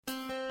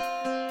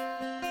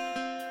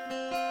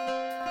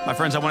My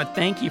friends, I want to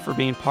thank you for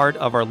being part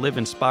of our Live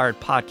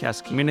Inspired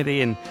podcast community.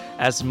 And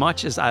as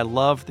much as I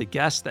love the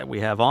guests that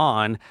we have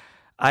on,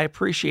 I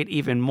appreciate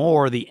even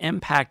more the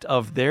impact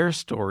of their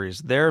stories,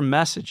 their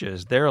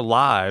messages, their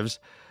lives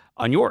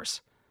on yours.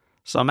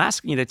 So I'm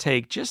asking you to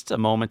take just a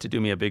moment to do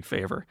me a big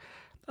favor.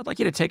 I'd like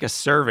you to take a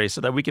survey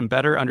so that we can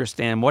better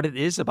understand what it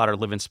is about our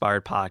Live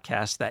Inspired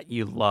podcast that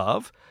you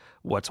love,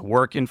 what's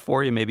working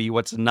for you, maybe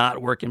what's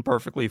not working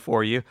perfectly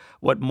for you,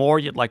 what more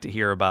you'd like to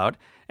hear about,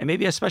 and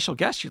maybe a special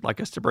guest you'd like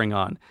us to bring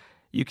on.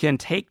 You can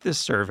take this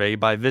survey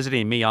by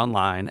visiting me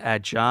online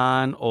at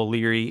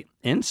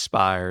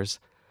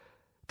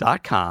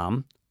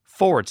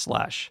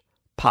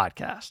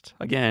johnolearyinspires.com/podcast.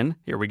 Again,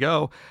 here we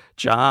go,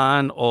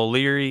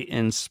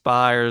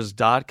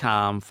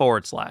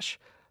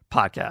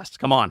 johnolearyinspires.com/podcast.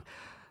 Come on.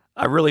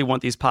 I really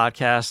want these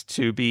podcasts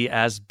to be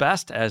as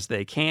best as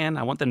they can.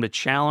 I want them to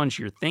challenge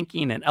your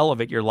thinking and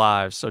elevate your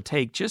lives. So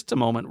take just a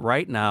moment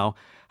right now.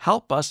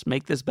 Help us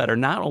make this better,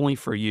 not only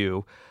for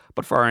you,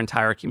 but for our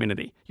entire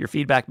community. Your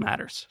feedback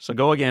matters. So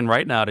go again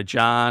right now to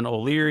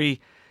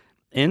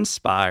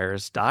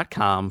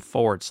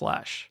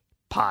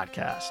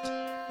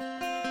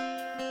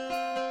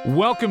johnolearyinspires.com/podcast.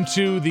 Welcome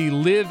to the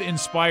Live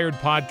Inspired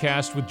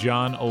podcast with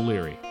John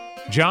O'Leary.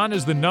 John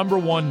is the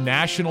 #1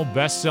 national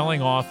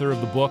best-selling author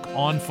of the book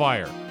On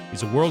Fire.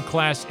 He's a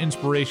world-class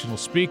inspirational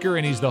speaker,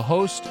 and he's the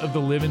host of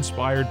the Live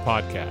Inspired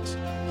podcast.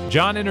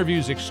 John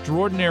interviews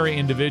extraordinary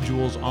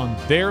individuals on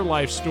their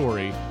life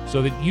story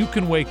so that you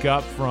can wake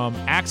up from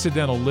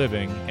accidental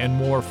living and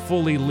more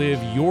fully live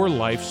your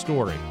life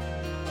story.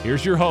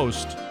 Here's your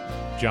host,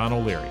 John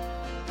O'Leary.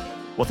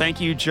 Well,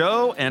 thank you,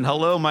 Joe, and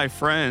hello, my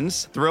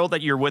friends. Thrilled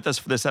that you're with us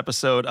for this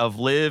episode of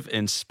Live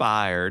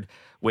Inspired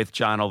with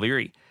John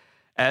O'Leary.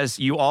 As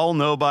you all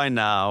know by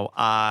now,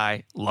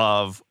 I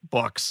love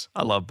books.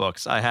 I love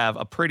books. I have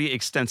a pretty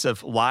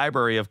extensive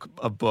library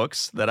of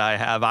books that I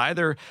have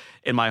either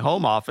in my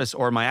home office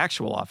or my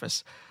actual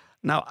office.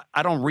 Now,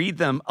 I don't read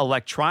them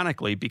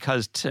electronically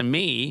because to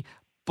me,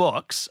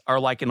 books are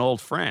like an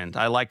old friend.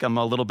 I like them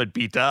a little bit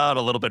beat out,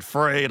 a little bit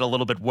frayed, a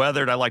little bit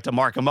weathered. I like to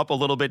mark them up a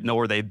little bit, know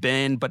where they've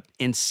been. But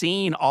in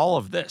seeing all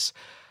of this,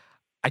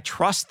 I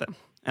trust them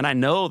and I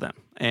know them.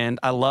 And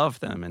I love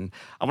them. And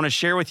I want to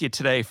share with you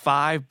today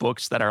 5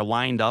 books that are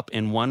lined up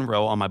in one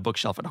row on my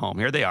bookshelf at home.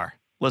 Here they are.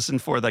 Listen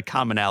for the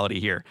commonality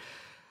here.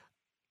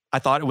 I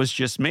thought it was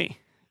just me.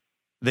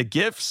 The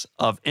Gifts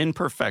of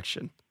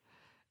Imperfection.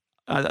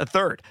 A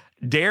third,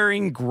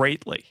 Daring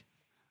Greatly.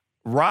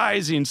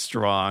 Rising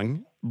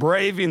Strong.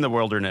 Braving the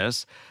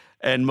Wilderness.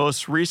 And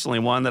most recently,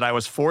 one that I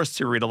was forced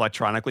to read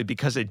electronically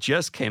because it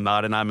just came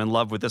out and I'm in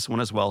love with this one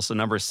as well. So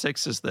number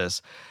 6 is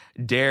this,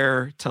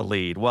 Dare to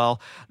Lead. Well,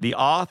 the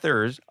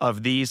author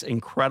of these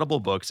incredible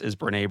books is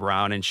Brené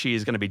Brown, and she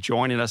is going to be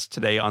joining us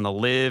today on the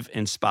Live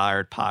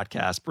Inspired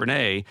podcast.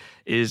 Brené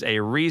is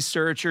a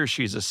researcher.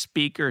 She's a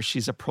speaker.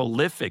 She's a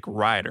prolific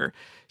writer.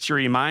 She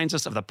reminds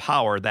us of the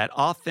power that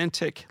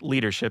authentic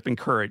leadership and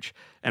courage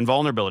and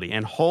vulnerability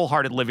and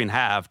wholehearted living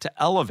have to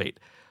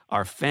elevate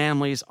our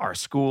families, our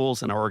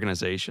schools, and our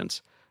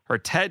organizations. Her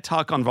TED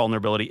Talk on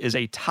vulnerability is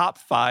a top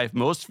 5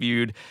 most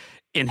viewed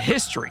in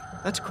history.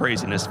 That's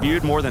craziness.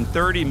 Viewed more than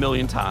 30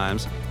 million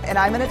times. And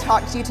I'm going to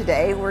talk to you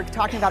today. We're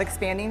talking about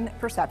expanding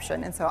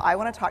perception. And so I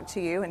want to talk to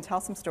you and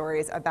tell some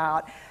stories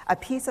about a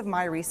piece of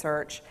my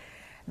research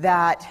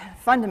that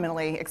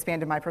fundamentally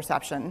expanded my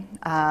perception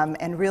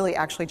and really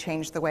actually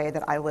changed the way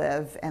that I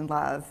live and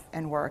love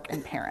and work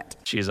and parent.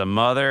 She's a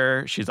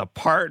mother, she's a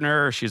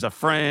partner, she's a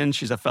friend,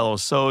 she's a fellow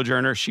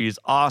sojourner, she's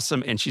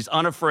awesome, and she's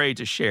unafraid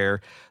to share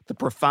the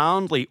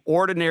profoundly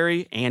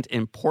ordinary and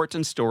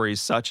important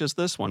stories such as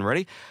this one.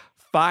 Ready?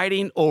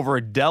 Fighting over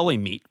deli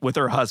meat with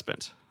her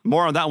husband.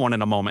 More on that one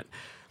in a moment.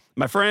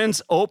 My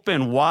friends,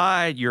 open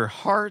wide your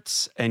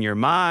hearts and your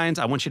minds.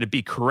 I want you to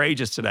be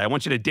courageous today. I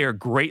want you to dare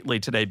greatly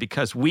today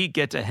because we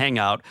get to hang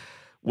out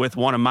with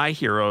one of my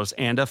heroes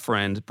and a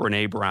friend,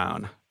 Brené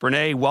Brown.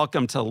 Brené,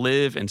 welcome to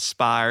Live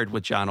Inspired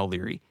with John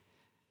O'Leary.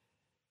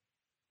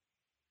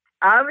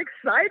 I'm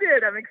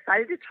excited. I'm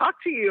excited to talk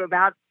to you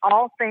about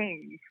all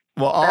things.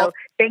 Well, so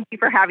thank you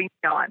for having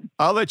me on.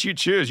 I'll let you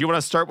choose. You want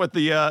to start with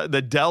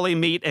the deli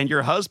meat and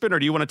your husband, or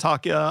do you want to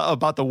talk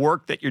about the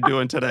work that you're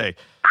doing today?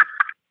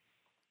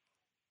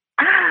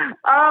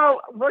 Oh,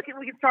 look,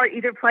 we can start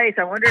either place.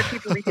 I wonder if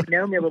people need to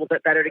know me a little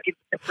bit better to get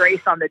some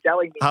grace on the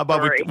deli meat. How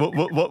about story.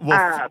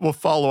 we'll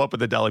follow up with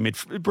the deli meat.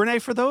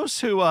 Brené, for those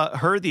who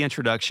heard the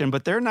introduction,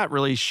 but they're not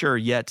really sure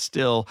yet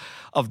still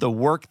of the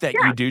work that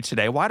you do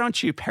today, why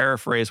don't you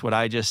paraphrase what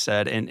I just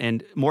said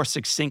and more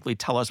succinctly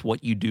tell us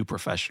what you do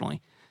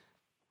professionally?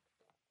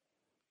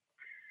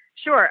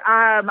 Sure.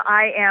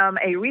 I am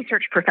a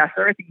research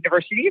professor at the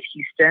University of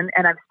Houston,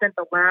 and I've spent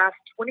the last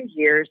 20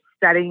 years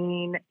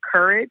studying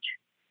courage,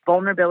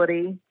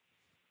 vulnerability,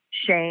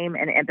 shame,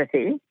 and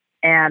empathy.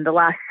 And the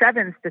last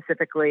 7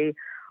 specifically,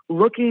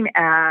 looking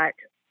at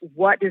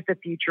what does the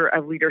future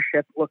of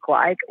leadership look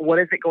like? What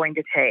is it going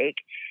to take?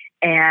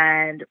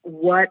 And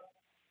what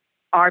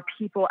are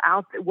people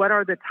what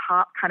are the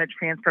top kind of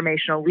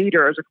transformational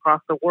leaders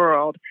across the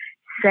world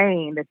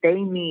saying that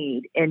they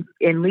need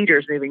in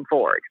leaders moving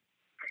forward.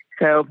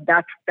 So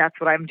that's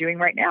what I'm doing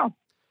right now.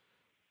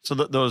 So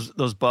those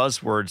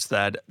buzzwords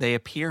that they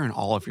appear in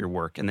all of your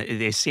work, and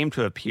they seem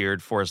to have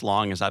appeared for as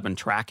long as I've been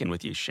tracking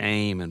with you: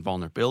 shame and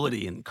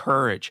vulnerability and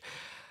courage.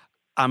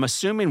 I'm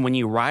assuming when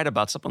you write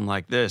about something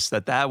like this,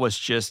 that was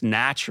just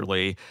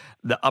naturally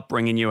the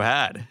upbringing you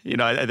had. You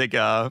know, I think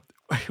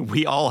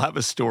we all have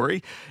a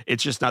story.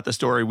 It's just not the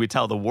story we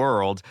tell the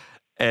world.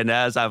 And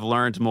as I've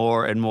learned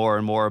more and more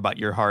and more about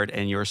your heart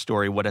and your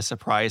story, what has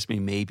surprised me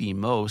maybe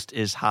most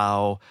is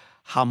how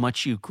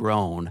much you've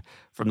grown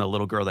from the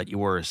little girl that you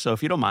were. So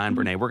if you don't mind,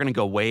 Brene, we're going to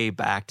go way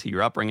back to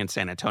your upbringing in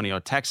San Antonio,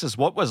 Texas.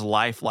 What was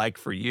life like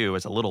for you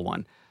as a little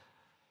one?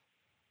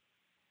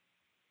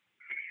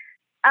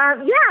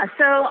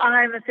 So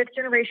I'm a fifth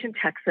generation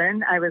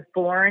Texan. I was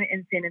born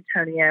in San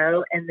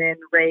Antonio and then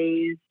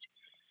raised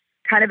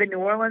kind of in New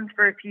Orleans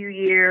for a few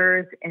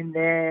years, and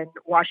then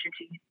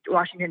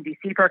Washington,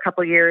 D.C. for a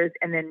couple of years,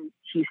 and then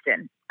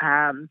Houston.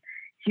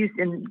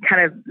 Houston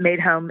kind of made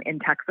home in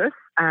Texas,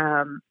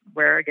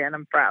 where, again,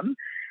 I'm from.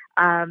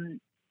 And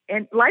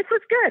life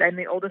was good. I'm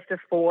the oldest of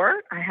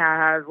four.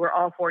 We're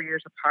all 4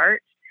 years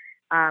apart.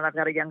 I've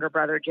got a younger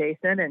brother,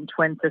 Jason, and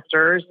twin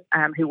sisters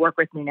who work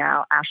with me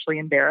now, Ashley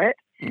and Barrett.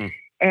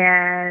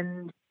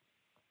 And,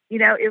 you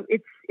know,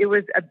 it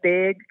was a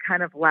big,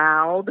 kind of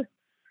loud,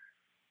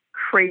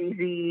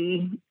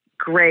 crazy,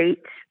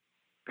 great,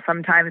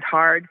 sometimes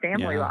hard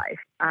family life.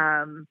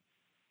 And,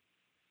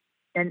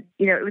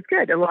 you know, it was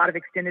good. A lot of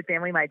extended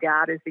family. My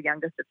dad is the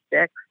youngest of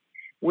six.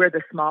 We're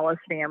the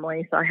smallest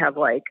family. So I have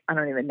I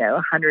don't even know,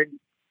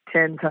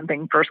 110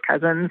 something first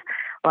cousins.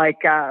 So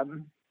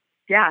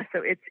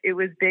it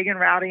was big and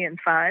rowdy and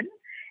fun,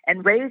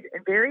 and raised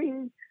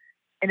in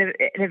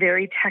a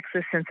very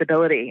Texas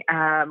sensibility,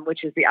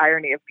 which is the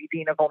irony of me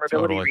being a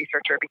vulnerability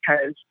researcher,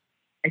 because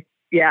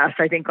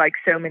I think like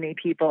so many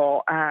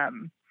people,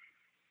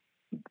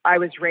 I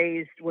was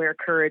raised where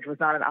courage was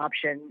not an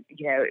option.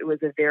 You know, it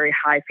was a very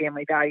high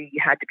family value.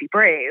 You had to be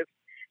brave,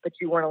 but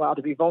you weren't allowed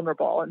to be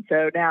vulnerable. And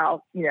so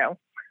now, you know,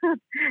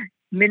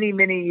 many,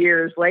 many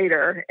years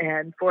later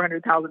and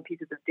 400,000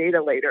 pieces of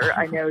data later,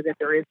 I know that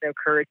there is no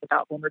courage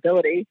without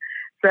vulnerability.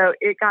 So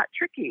it got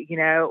tricky. You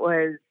know,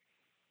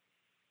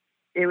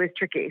 it was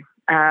tricky.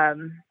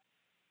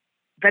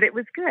 But it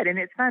was good. And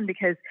it's fun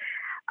because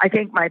I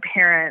think my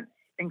parents,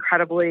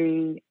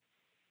 incredibly,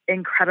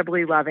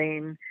 incredibly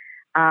loving,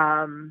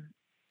 and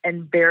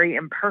very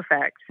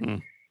imperfect.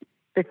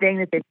 The thing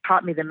that they've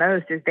taught me the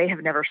most is they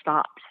have never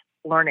stopped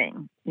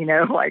learning. You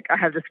know, like I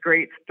have this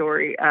great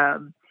story.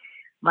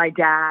 My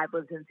dad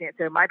lives in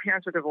so my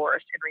parents were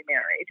divorced and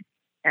remarried,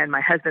 and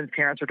my husband's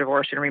parents were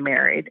divorced and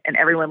remarried, and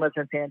everyone lives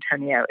in San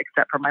Antonio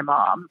except for my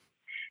mom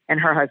and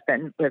her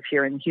husband live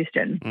here in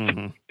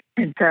Houston.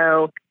 And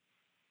so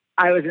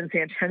I was in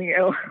San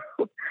Antonio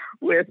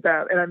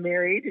and I'm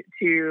married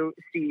to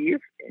Steve,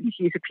 and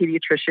he's a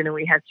pediatrician, and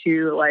we have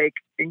two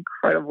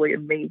incredibly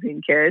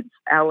amazing kids,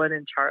 Ellen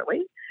and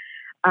Charlie.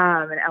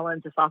 And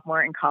Ellen's a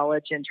sophomore in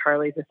college, and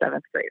Charlie's a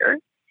seventh grader.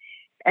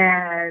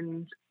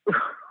 And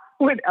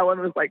when Ellen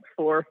was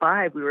 4 or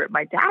 5, we were at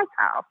my dad's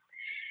house,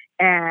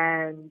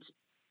 and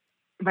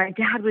my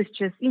dad was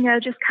just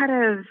kind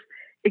of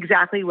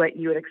exactly what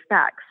you would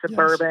expect.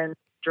 Suburban,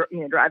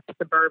 drive a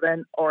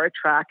Suburban or a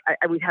truck.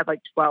 We've had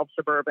 12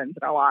 Suburbans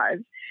in our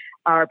lives.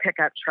 Our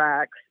pickup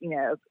trucks,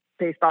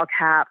 baseball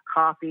cap,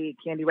 coffee,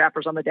 candy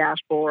wrappers on the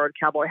dashboard,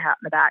 cowboy hat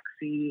in the back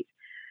seat,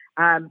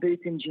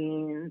 boots and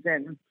jeans.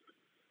 And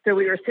so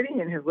we were sitting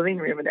in his living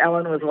room, and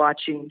Ellen was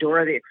watching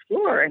Dora the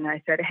Explorer. And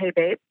I said, "Hey,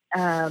 babe,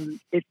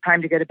 it's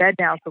time to go to bed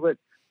now. So let's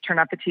turn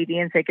off the TV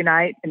and say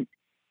goodnight." And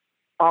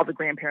all the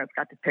grandparents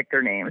got to pick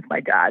their names. My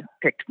dad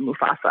picked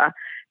Mufasa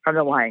from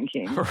The Lion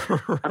King, of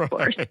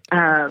course.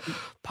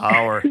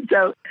 Power.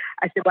 So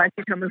I said, why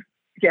don't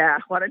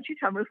you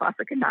tell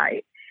Mufasa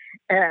goodnight?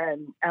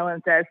 And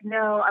Ellen says,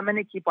 "No, I'm going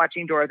to keep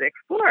watching Dora the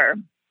Explorer."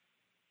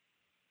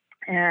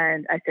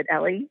 And I said,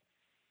 "Ellie,"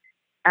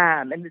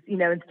 and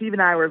Steve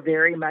and I were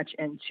very much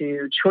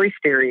into choice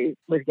theory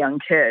with young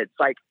kids.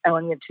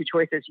 Ellen, you have two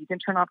choices. You can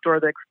turn off Dora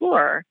the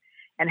Explorer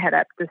and head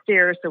up the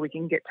stairs so we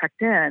can get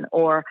tucked in,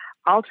 or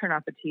I'll turn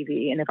off the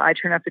TV. And if I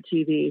turn off the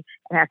TV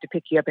and have to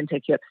pick you up and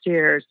take you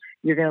upstairs,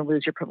 you're going to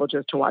lose your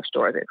privileges to watch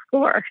Dora the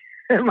Explorer.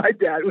 And my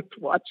dad was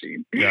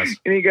watching. Yes.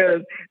 And he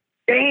goes,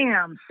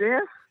 "Damn,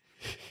 sis,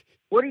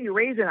 what are you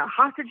raising, a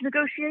hostage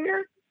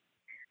negotiator?"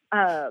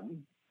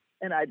 And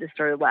I just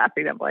started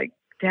laughing. I'm like,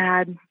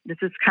 "Dad, this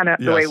is kind of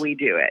the way we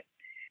do it."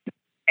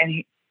 And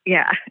he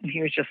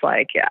was just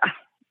like,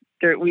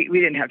 we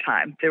didn't have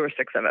time. There were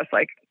 6 of us.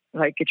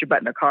 Get your butt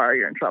in the car,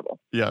 you're in trouble.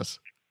 Yes.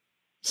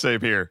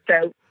 Same here.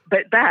 So,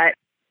 but the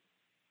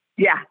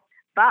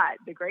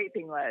great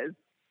thing was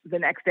the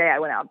next day I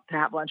went out to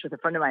have lunch with a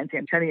friend of mine in San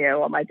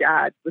Antonio while my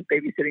dad was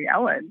babysitting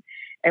Ellen.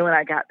 And when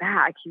I got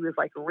back, he was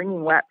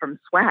wringing wet from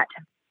sweat.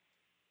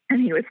 And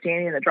he was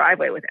standing in the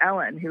driveway with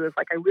Ellen, who was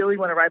like, "I really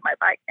want to ride my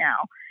bike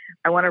now.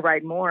 I want to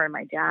ride more." And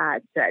my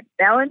dad said,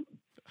 "Ellen,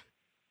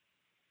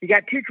 you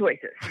got 2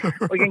 choices.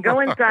 We can go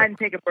inside and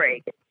take a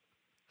break,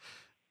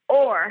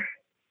 or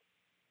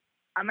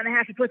I'm going to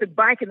have to put the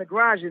bike in the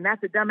garage, and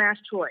that's a dumbass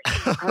choice.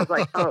 I was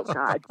like, oh,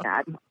 God,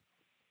 Dad.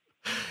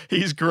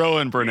 He's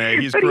growing, Brene.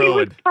 He's but growing. He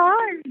was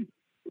fine.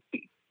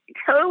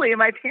 Totally. And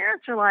my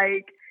parents are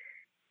like,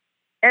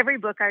 every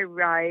book I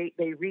write,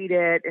 they read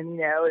it, and,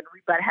 and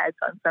we butt heads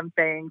on some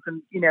things.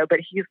 And, but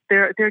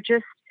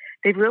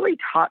they've really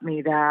taught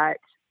me that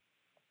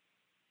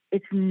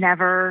it's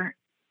never,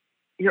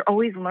 you're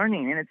always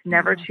learning, and it's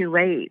never too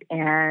late.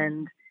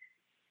 And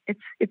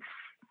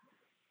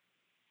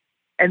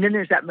and then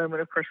there's that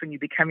moment, of course, when you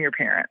become your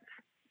parents.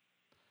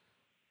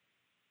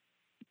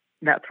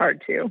 That's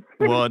hard too.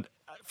 Well,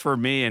 for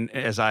me, and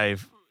as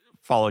I've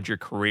followed your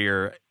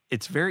career,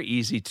 it's very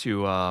easy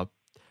to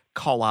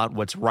call out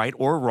what's right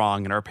or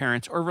wrong in our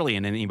parents or really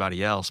in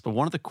anybody else. But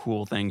one of the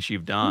cool things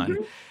you've done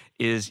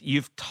is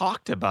you've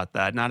talked about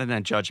that, not in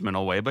a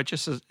judgmental way, but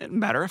just as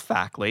matter of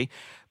factly.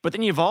 But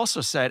then you've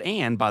also said,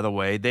 and by the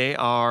way, they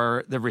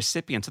are the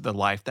recipients of the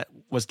life that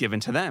was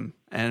given to them.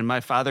 And my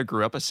father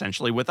grew up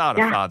essentially without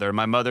a father.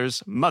 My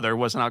mother's mother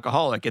was an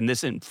alcoholic, and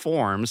this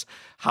informs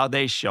how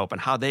they show up and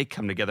how they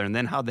come together and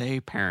then how they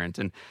parent.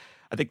 And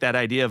I think that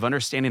idea of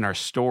understanding our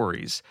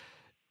stories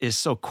is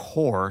so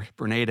core,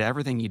 Brene, to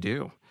everything you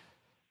do.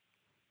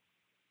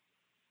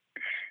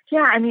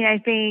 Yeah, I mean, I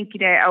think,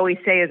 I always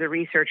say as a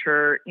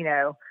researcher,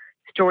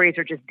 stories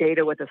are just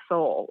data with a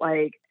soul.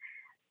 Like,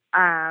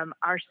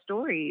 our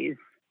stories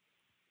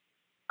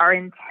are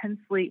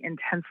intensely,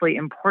 intensely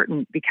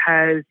important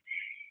because,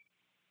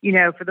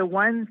 for the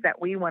ones that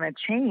we want to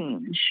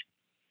change,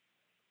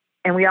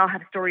 and we all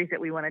have stories that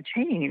we want to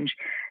change,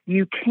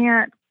 you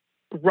can't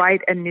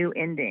write a new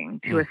ending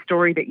to a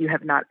story that you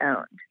have not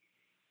owned.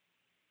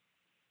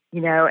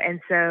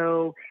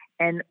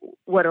 And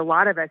what a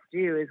lot of us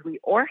do is we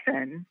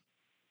orphan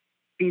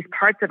these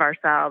parts of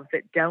ourselves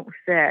that don't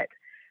fit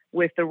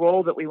with the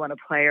role that we want to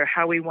play, or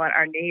how we want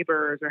our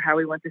neighbors, or how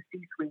we want the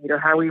C-suite, or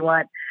how we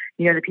want,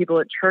 the people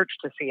at church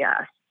to see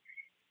us.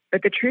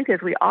 But the truth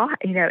is, we all,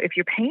 if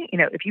you pay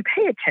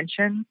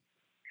attention,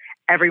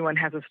 everyone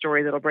has a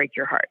story that'll break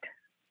your heart.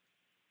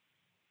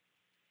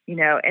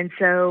 And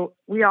so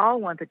we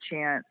all want the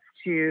chance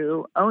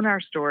to own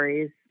our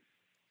stories,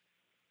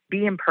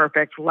 be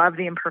imperfect, love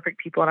the imperfect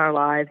people in our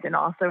lives, and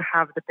also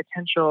have the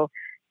potential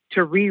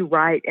to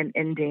rewrite an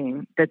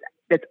ending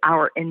that's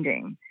our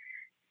ending.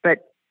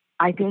 But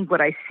I think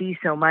what I see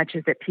so much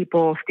is that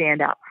people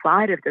stand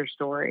outside of their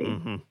story.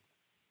 Mm-hmm.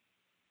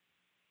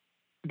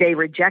 They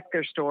reject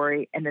their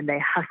story, and then they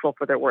hustle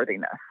for their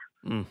worthiness.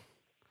 Mm.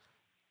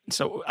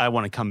 So I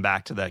want to come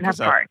back to that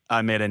because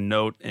I made a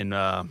note in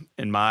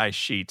my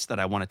sheets that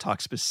I want to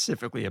talk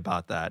specifically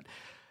about that.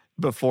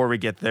 Before we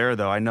get there,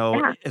 though, I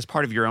know as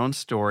part of your own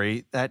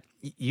story that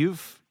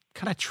you've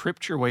kind of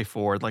tripped your way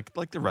forward, like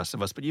the rest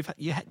of us, but you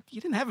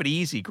didn't have it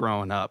easy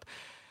growing up.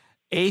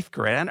 8th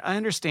grade, I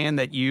understand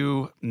that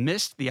you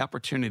missed the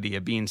opportunity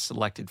of being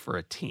selected for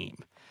a team,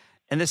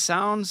 and this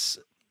sounds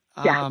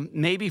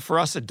maybe for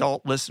us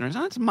adult listeners,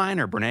 it's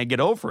minor, Brene,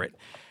 get over it.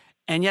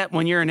 And yet,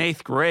 when you're in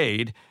 8th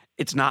grade,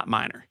 it's not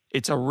minor.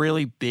 It's a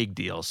really big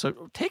deal.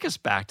 So take us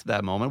back to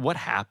that moment. What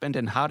happened,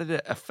 and how did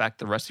it affect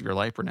the rest of your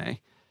life, Brene?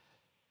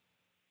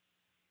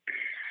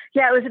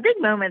 Yeah, it was a big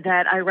moment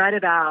that I read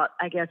about,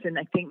 I guess, in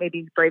I think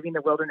maybe Braving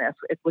the Wilderness,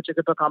 which is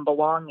a book on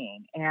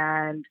belonging.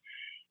 And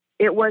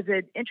it was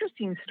an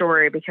interesting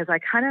story because I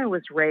kind of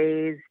was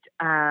raised,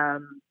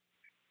 the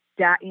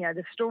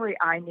story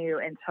I knew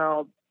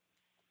until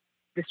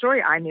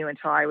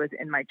I was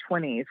in my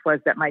 20s was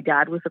that my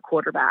dad was a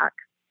quarterback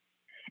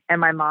and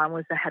my mom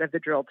was the head of the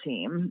drill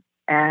team,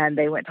 and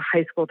they went to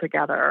high school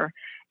together,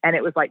 and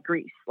it was like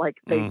Grease, like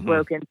they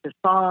broke into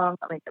song.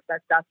 I mean,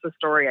 that's the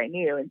story I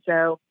knew. And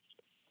so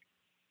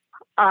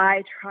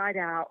I tried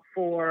out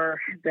for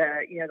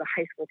the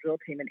high school drill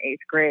team in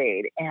 8th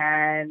grade,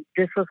 and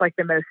this was like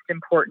the most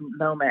important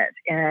moment.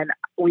 And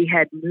we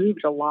had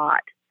moved a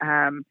lot,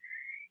 and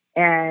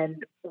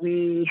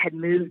we had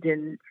moved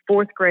in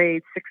 4th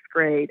grade, 6th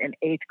grade, and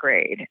 8th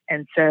grade.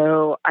 And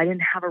so I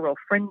didn't have a real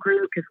friend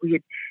group because we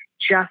had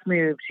just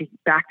moved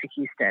back to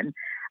Houston,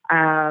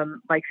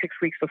 like 6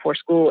 weeks before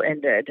school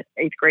ended,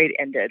 8th grade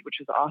ended, which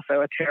was also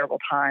a terrible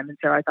time. And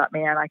so I thought,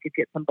 man, I could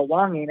get some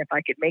belonging if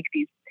I could make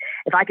the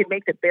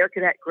Bear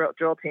Cadet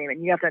drill team.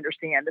 And you have to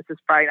understand, this is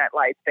Friday Night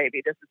Lights,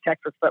 baby. This is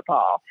Texas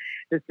football.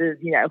 This is,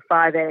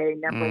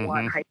 5A, number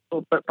one high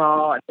school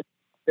football. And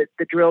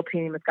the drill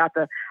team has got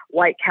the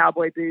white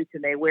cowboy boots,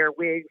 and they wear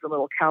wigs and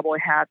little cowboy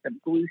hats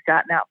and blue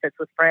satin outfits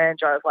with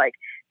fringe. I was like,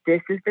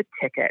 this is the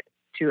ticket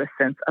to a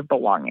sense of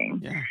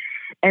belonging. Yeah.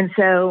 And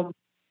so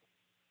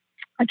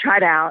I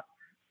tried out.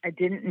 I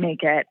didn't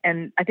make it.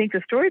 And I think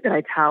the story that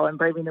I tell in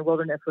Braving the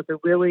Wilderness was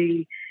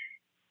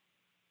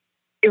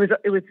it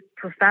was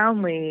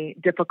profoundly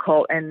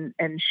difficult and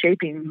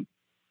shaping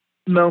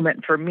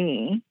moment for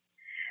me.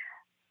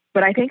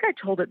 But I think I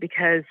told it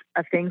because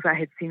of things I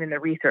had seen in the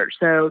research.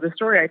 So the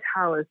story I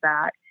tell is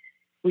that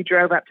we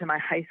drove up to my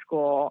high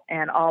school,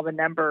 and all the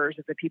numbers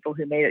of the people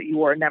who made it, you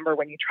wore a number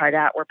when you tried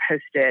out, were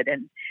posted.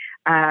 And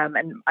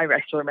And I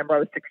still remember I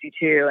was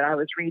 62 and I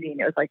was reading,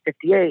 it was like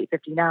 58,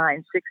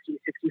 59, 60,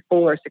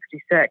 64,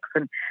 66.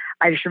 And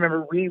I just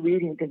remember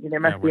rereading thinking there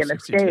must be a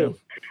 62.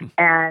 mistake.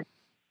 And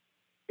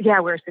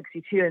yeah, we're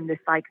 62. And this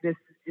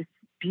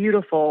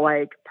beautiful,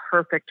 like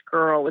perfect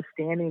girl was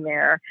standing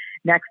there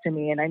next to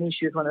me. And I knew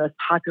she was one of those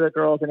popular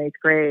girls in 8th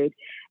grade.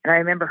 And I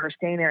remember her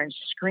standing there and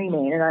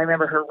screaming. And I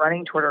remember her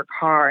running toward her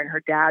car and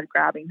her dad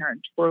grabbing her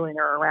and twirling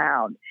her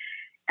around.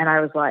 And I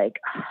was like,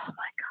 oh my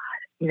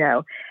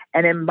God,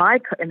 and in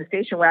the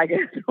station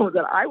wagon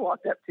that I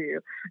walked up to,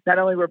 not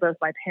only were both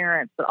my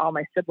parents, but all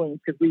my siblings,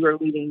 because we were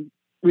leaving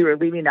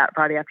that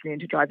Friday afternoon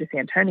to drive to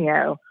San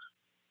Antonio.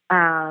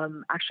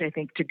 Actually, I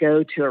think to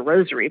go to a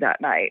rosary that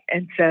night.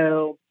 And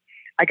so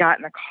I got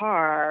in the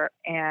car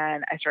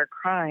and I started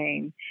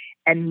crying,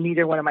 and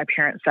neither one of my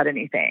parents said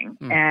anything.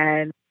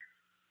 And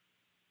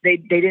they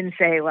didn't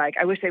say, like,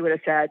 I wish they would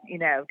have said,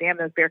 damn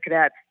those Bear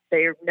Cadets,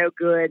 they're no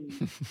good,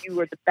 and you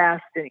were the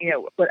best, and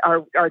but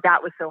or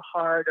that was so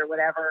hard or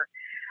whatever.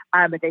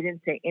 But they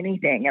didn't say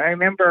anything. And I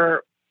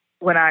remember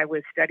when I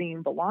was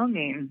studying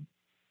belonging,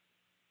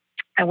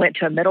 I went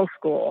to a middle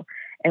school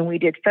and we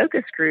did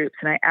focus groups,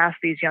 and I asked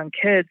these young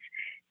kids,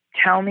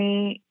 tell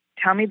me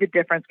the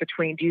difference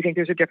between, do you think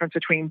there's a difference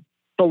between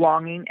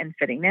belonging and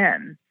fitting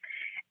in?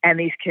 And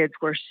these kids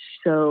were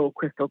so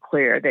crystal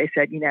clear. They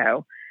said,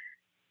 a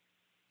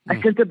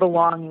sense of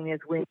belonging is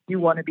when you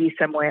want to be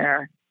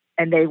somewhere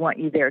and they want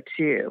you there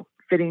too.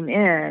 Fitting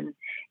in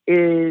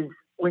is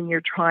when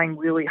you're trying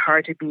really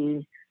hard to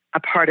be a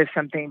part of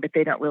something, but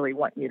they don't really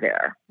want you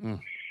there.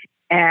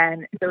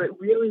 And so it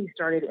really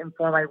started to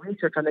inform my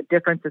research on the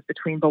differences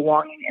between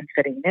belonging and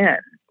fitting in,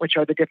 which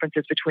are the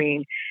differences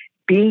between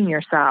being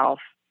yourself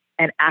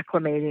and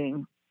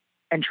acclimating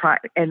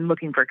and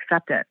looking for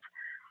acceptance.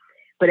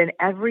 But in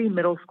every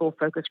middle school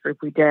focus group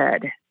we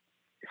did,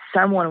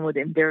 someone would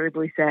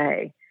invariably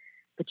say,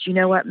 but you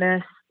know what,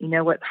 miss? You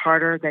know what's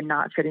harder than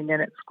not fitting in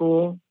at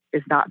school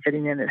is not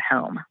fitting in at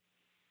home.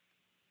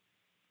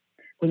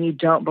 When you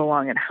don't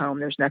belong at home,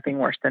 there's nothing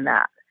worse than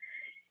that.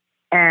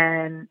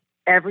 And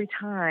every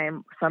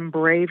time some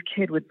brave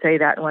kid would say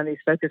that in one of these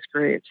focus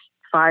groups,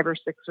 5 or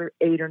 6 or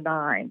 8 or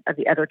 9 of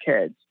the other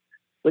kids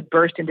would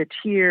burst into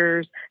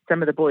tears.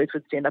 Some of the boys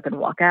would stand up and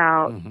walk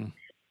out.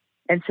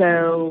 And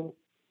so,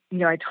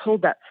 I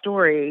told that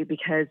story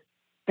because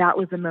that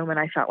was the moment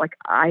I felt like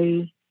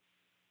I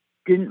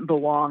didn't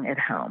belong at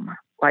home.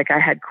 Like I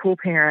had cool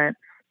parents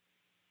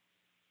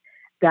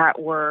that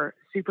were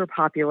super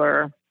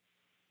popular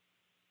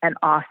and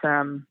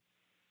awesome,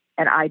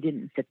 and I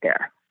didn't fit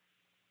there.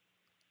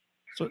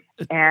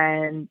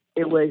 And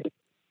it was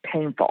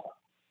painful.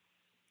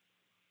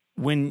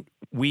 When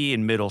we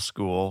in middle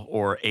school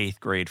or 8th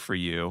grade for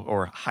you,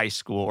 or high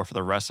school, or for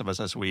the rest of us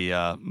as we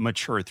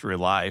mature through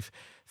life,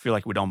 feel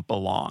like we don't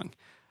belong,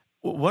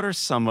 what are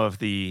some of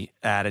the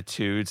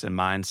attitudes and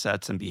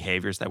mindsets and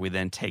behaviors that we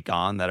then take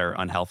on that are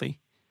unhealthy?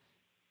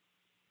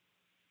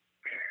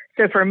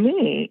 So for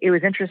me, it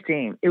was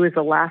interesting. It was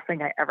the last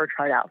thing I ever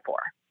tried out for.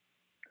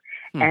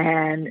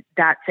 And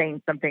that's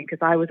saying something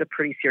because I was a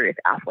pretty serious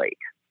athlete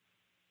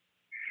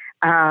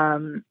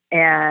and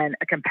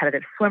a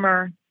competitive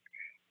swimmer,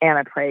 and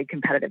I played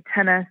competitive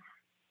tennis.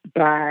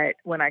 But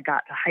when I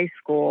got to high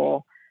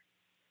school,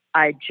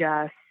 I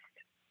just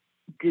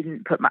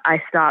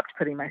I stopped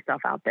putting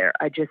myself out there.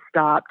 I just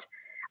stopped.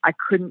 I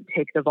couldn't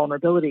take the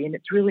vulnerability. And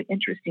it's really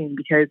interesting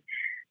because,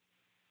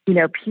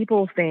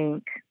 people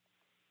think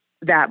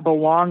that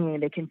belonging,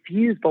 they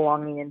confuse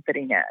belonging and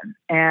fitting in.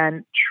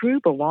 And true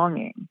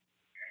belonging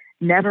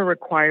never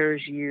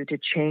requires you to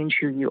change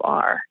who you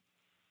are.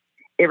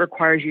 It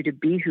requires you to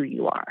be who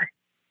you are.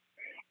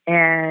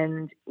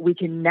 And we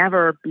can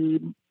never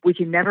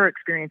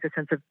experience a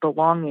sense of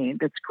belonging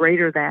that's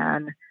greater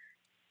than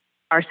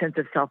our sense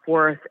of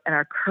self-worth and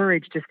our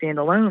courage to stand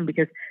alone,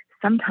 because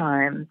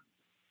sometimes,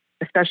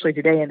 especially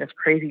today in this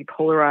crazy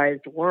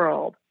polarized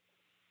world,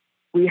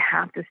 we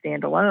have to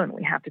stand alone.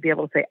 We have to be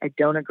able to say, I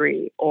don't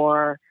agree,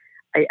 or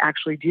I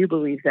actually do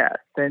believe this.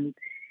 And,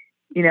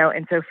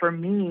 and so for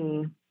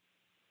me,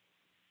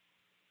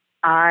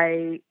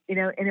 and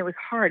it was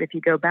hard if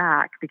you go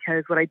back,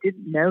 because what I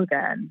didn't know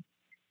then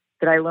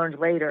that I learned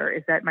later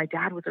is that my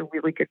dad was a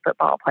really good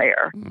football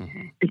player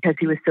because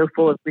he was so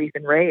full of grief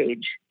and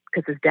rage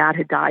because his dad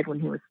had died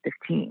when he was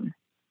 15.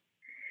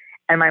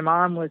 And my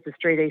mom was a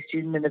straight A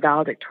student in the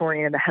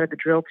valedictorian and the head of the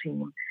drill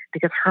team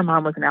because her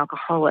mom was an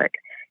alcoholic,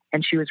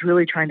 and she was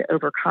really trying to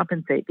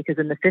overcompensate because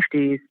in the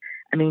 50s,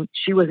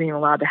 she wasn't even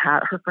allowed to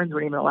her friends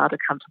weren't even allowed to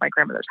come to my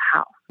grandmother's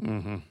house.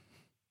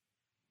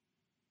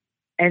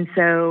 And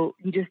so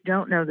you just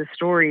don't know the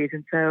stories.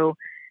 And so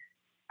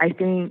I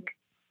think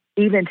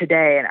even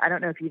today, and I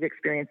don't know if you've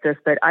experienced this,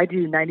 but I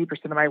do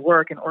 90% of my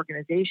work in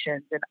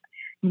organizations, and,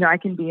 I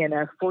can be in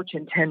a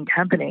Fortune 10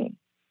 company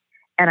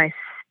and I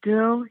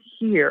still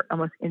hear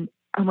almost in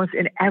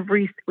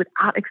every,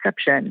 without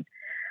exception,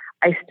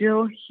 I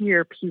still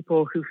hear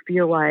people who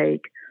feel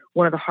like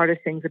one of the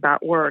hardest things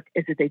about work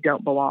is that they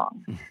don't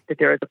belong, that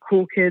there are the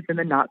cool kids and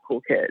the not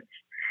cool kids,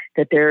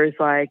 that there's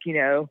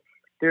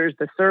There's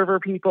the server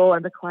people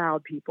and the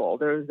cloud people.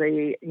 There's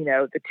the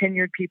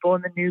tenured people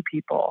and the new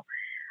people.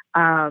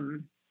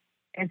 And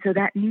so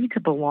that need to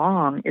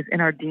belong is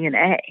in our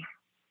DNA.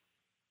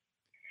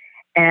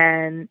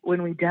 And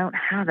when we don't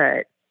have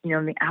it,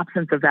 in the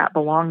absence of that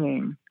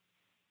belonging,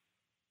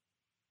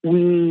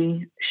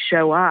 we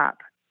show up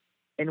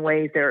in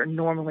ways that are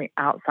normally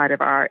outside of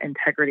our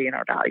integrity and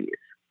our values.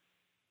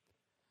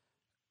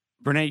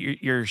 Brene,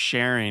 you're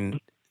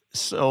sharing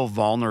so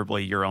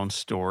vulnerably your own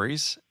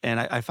stories, and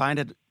I find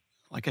it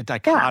like a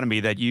dichotomy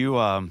that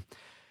you're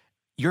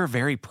a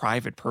very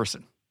private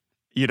person,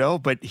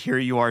 but here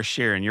you are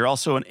sharing. You're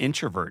also an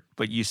introvert,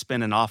 but you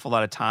spend an awful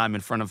lot of time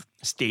in front of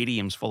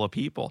stadiums full of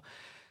people.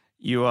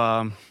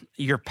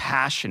 You're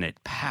passionate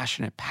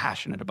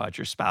about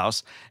your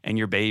spouse and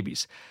your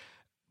babies,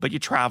 but you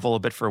travel a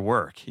bit for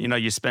work.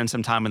 You spend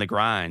some time in the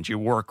grind. You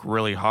work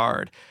really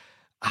hard.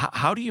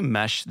 How do you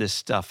mesh this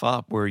stuff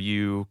up where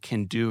you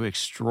can do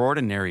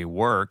extraordinary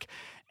work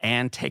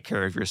and take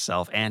care of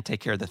yourself and take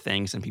care of the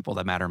things and people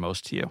that matter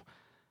most to you?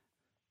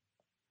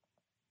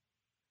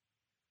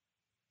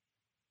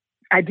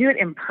 I do it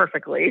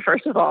imperfectly,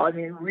 first of all.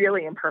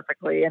 Really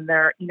imperfectly. And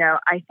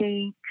I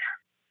think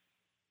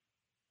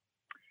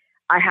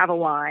I have a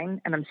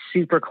line, and I'm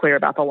super clear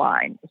about the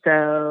line.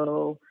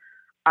 So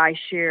I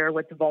share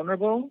what's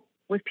vulnerable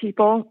with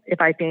people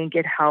if I think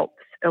it helps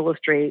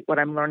illustrate what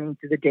I'm learning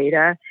through the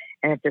data,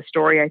 and if the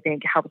story I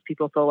think helps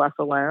people feel less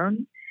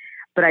alone.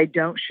 But I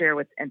don't share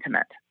what's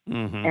intimate.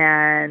 Mm-hmm.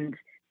 And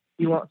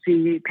you won't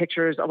see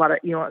pictures.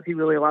 You won't see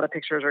really a lot of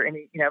pictures or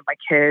any, my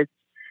kids.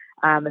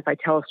 If I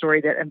tell a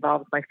story that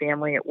involves my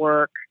family at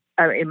work,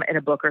 in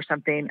a book or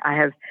something, I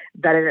have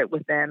vetted it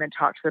with them and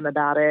talked to them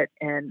about it.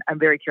 And I'm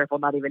very careful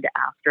not even to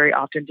ask very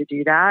often to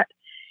do that.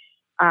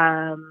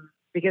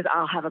 Because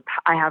I have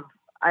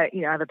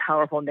a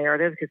powerful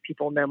narrative because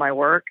people know my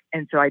work.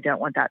 And so I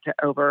don't want that to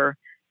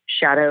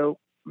overshadow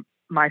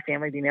my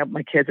family,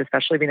 my kids,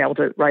 especially being able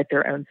to write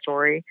their own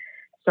story.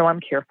 So I'm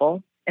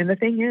careful. And the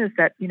thing is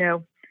that,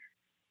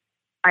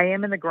 I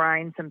am in the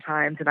grind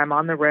sometimes and I'm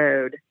on the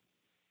road,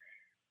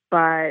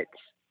 but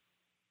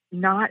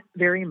not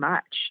very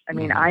much.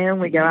 I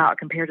only go out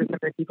compared to some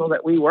of the people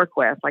that we work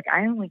with. Like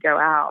I only go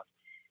out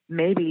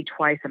maybe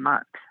twice a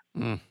month.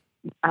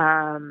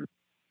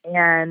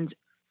 And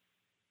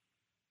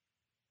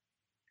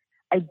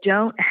I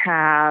don't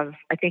have,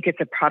 I think it's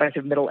a product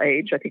of middle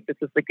age. I think this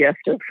is the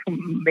gift of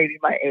maybe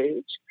my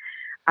age.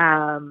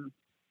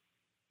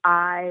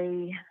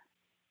 I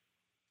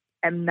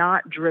am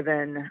not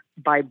driven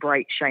by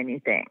bright, shiny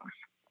things.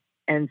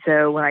 And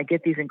so when I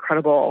get these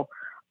incredible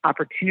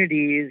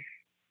opportunities,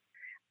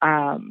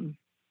 I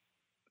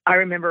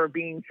remember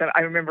being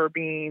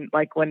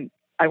like when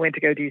I went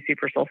to go do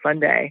Super Soul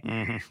Sunday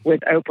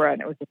with Oprah,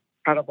 and it was an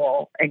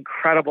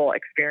incredible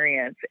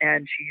experience.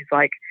 And she's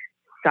like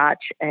not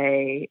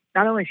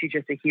only is she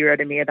just a hero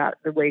to me about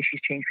the way she's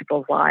changed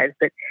people's lives,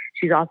 but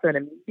she's also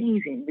an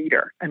amazing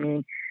leader.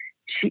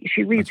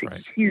 She leads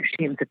huge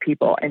teams of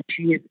people, and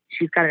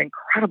she's got an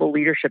incredible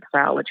leadership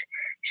style, which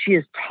she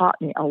has taught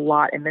me a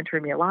lot and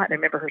mentored me a lot. And I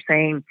remember her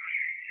saying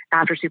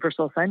after Super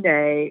Soul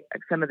Sunday,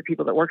 some of the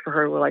people that worked for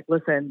her were like,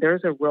 listen,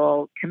 there's a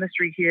real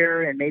chemistry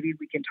here, and maybe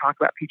we can talk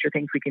about future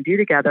things we can do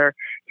together.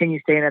 Can you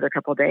stay another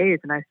couple of days?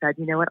 And I said,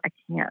 you know what? I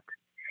can't,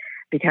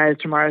 because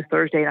tomorrow's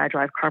Thursday and I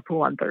drive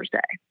carpool on Thursday.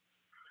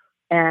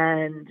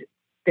 And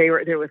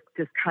there was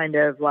just kind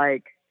of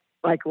like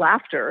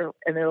laughter,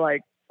 and they're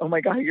like, oh my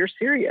God, you're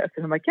serious?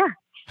 And I'm like, yeah,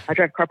 I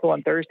drive carpool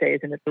on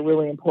Thursdays, and it's a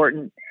really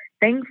important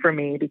thing for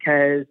me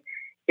because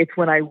it's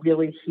when I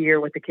really hear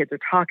what the kids are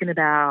talking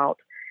about.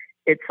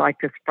 It's like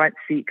this front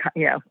seat,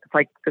 it's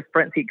like this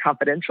front seat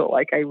confidential.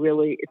 Like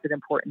it's an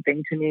important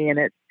thing to me, and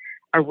it's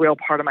a real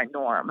part of my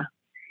norm.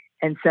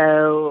 And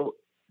so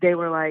they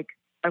were like,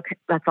 okay,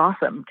 that's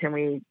awesome. Can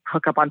we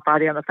hook up on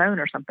Friday on the phone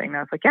or something? And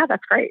I was like, yeah,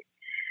 that's great.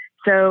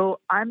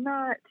 So I'm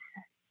not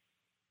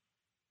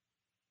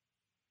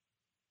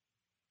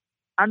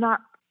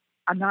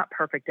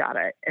perfect at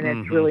it. And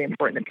it's really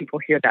important that people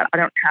hear that. I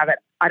don't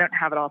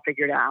have it all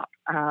figured out.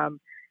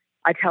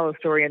 I tell a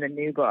story in a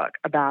new book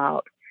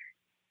about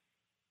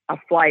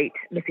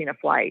missing a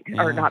flight,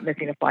 or not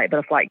missing a flight, but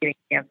a flight getting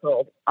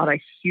canceled on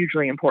a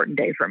hugely important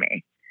day for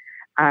me.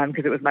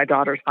 Because it was my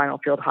daughter's final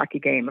field hockey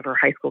game of her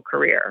high school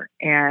career.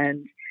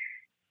 And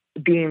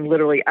being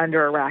literally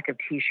under a rack of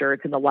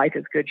t-shirts in the Life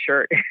is Good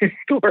shirt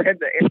store at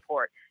the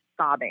airport,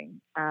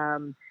 sobbing.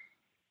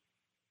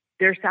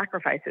 There's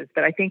sacrifices,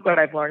 but I think what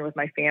I've learned with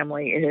my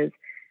family is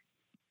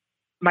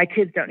my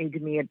kids don't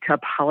need me to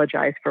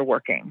apologize for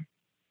working.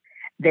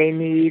 They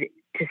need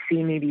to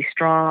see me be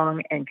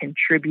strong and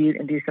contribute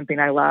and do something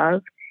I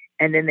love.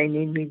 And then they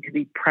need me to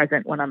be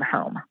present when I'm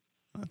home.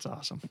 That's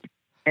awesome.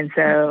 And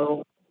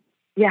so,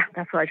 yeah,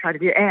 that's what I try to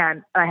do.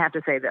 And I have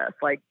to say this,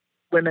 like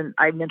women,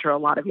 I mentor a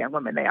lot of young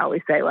women. They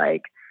always say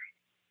like,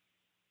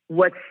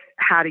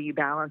 how do you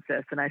balance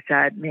this? And I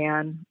said,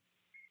 man,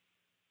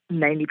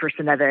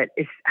 90% of it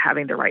is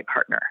having the right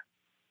partner.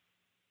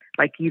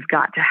 Like you've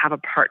got to have a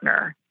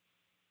partner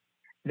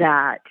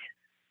that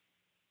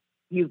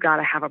you've got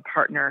to have a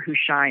partner who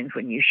shines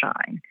when you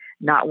shine,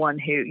 not one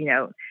who,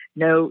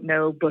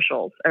 no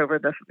bushels over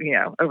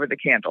the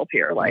candles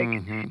here. Like,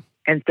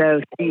 and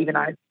so Steve and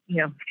I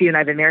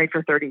have been married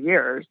for 30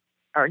 years,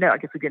 or no, I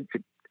guess we've been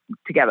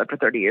together for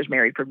 30 years,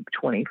 married for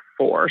 24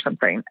 or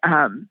something.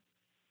 And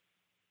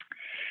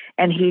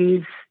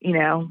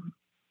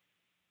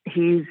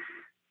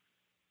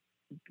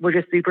we're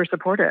just super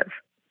supportive.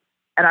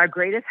 And our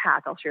greatest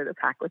hack, I'll share this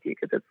hack with you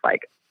because it's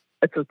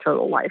a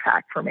total life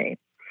hack for me,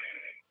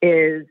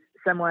 is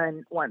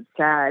someone once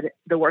said,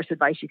 the worst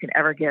advice you can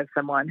ever give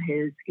someone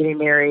who's getting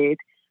married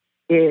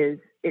is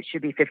it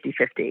should be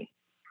 50-50.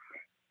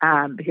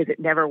 Because it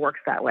never works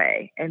that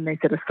way. And they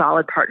said a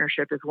solid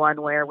partnership is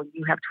one where when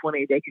you have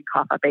 20, they can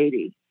cough up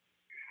 80.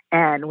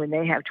 And when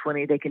they have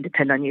 20, they can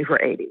depend on you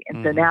for 80.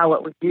 And so now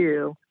what we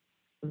do,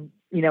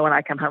 when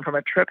I come home from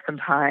a trip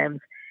sometimes,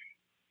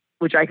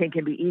 which I think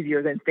can be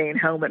easier than staying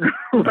home and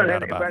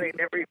running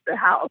the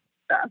house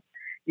stuff.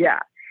 Yeah.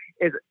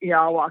 Is,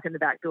 I'll walk in the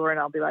back door and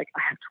I'll be like,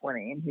 I have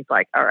 20. And he's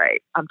like, all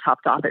right, I'm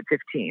topped off at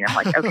 15. I'm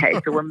like, okay,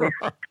 so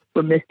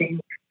we're missing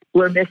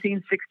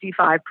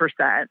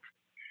 65%.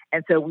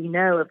 And so we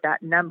know if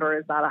that number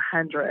is not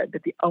 100,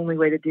 that the only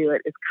way to do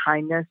it is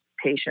kindness,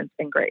 patience,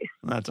 and grace.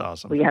 That's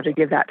awesome. We have to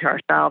give that to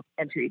ourselves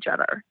and to each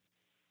other.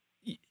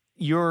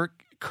 Your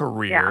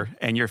career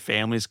and your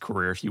family's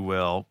career, if you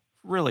will,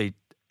 really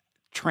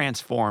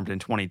transformed in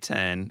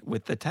 2010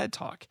 with the TED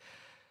Talk.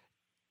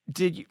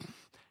 Did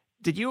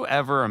you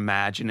ever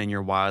imagine in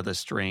your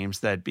wildest dreams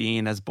that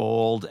being as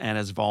bold and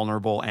as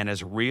vulnerable and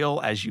as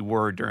real as you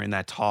were during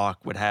that talk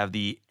would have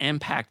the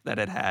impact that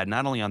it had,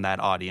 not only on that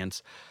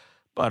audience,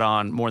 but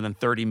on more than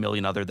 30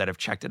 million other that have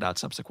checked it out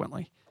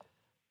subsequently?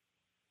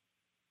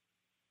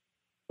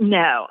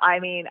 No, I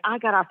mean, I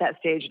got off that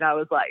stage and I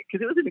was like,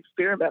 because it was an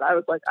experiment. I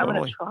was like, I'm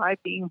going to try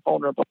being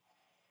vulnerable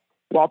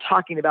while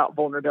talking about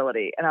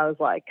vulnerability. And I was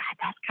like, God,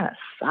 that kind of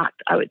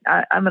sucked.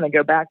 I'm going to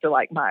go back to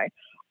like my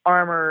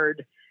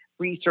armored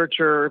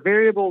researcher,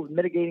 variable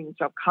mitigating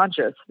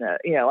self-consciousness,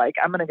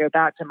 I'm going to go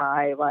back to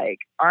my like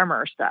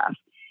armor stuff.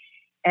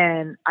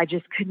 And I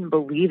just couldn't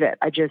believe it.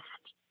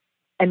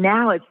 And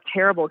now it's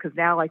terrible because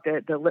now like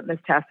the litmus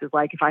test is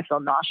like, if I feel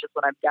nauseous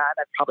when I'm done,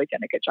 I've probably done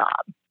a good job.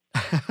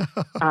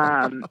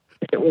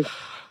 If it was,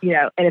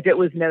 and if it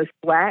was no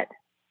sweat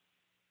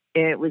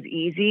and it was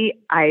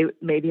easy,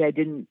 maybe I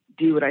didn't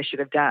do what I should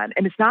have done.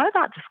 And it's not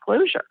about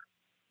disclosure.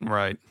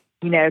 Right.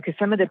 Because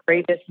some of the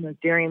bravest and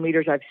most daring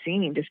leaders I've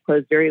seen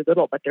disclose very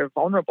little, but they're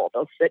vulnerable.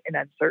 They'll sit in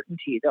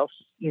uncertainty. They'll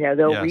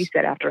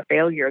reset after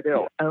failure.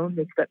 They'll own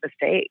the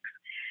mistakes.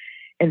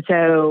 And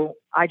so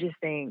I just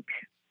think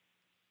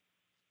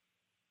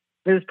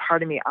there's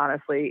part of me,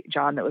 honestly,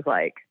 John, that was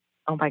like,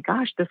 oh my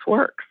gosh, this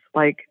works.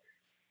 Like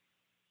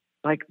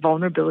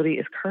vulnerability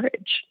is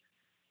courage.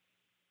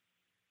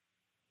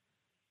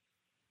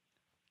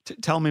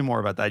 Tell me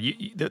more about that.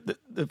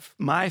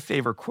 My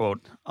favorite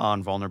quote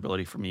on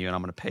vulnerability from you, and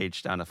I'm going to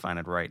page down to find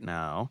it right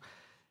now,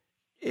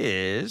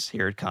 is,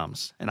 here it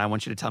comes. And I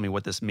want you to tell me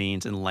what this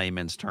means in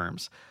layman's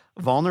terms.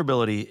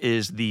 Vulnerability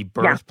is the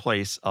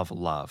birthplace of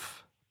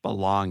love,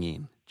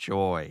 belonging,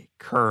 joy,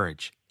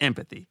 courage,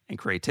 empathy, and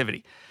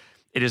creativity.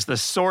 It is the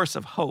source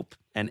of hope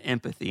and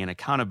empathy and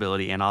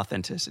accountability and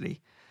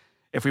authenticity.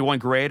 If we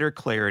want greater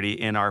clarity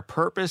in our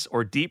purpose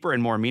or deeper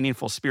and more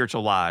meaningful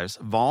spiritual lives,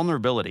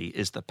 vulnerability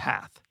is the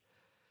path.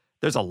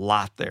 There's a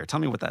lot there. Tell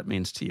me what that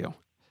means to you.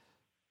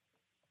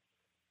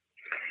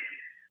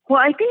 Well,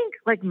 I think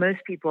like most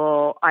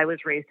people, I was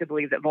raised to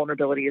believe that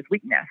vulnerability is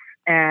weakness.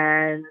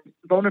 And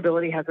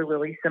vulnerability has a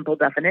really simple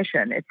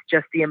definition. It's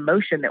just the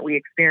emotion that we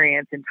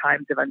experience in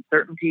times of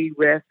uncertainty,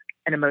 risk,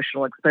 and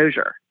emotional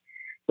exposure.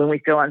 When we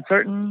feel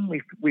uncertain,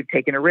 we've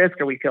taken a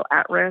risk, or we feel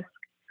at risk,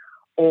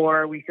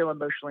 or we feel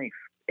emotionally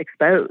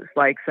exposed,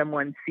 like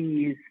someone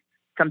sees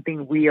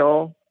something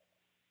real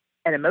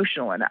and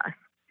emotional in us.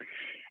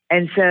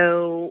 And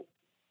so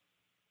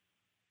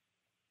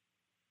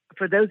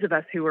for those of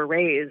us who were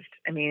raised,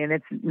 and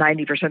it's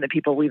 90% of the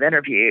people we've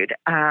interviewed,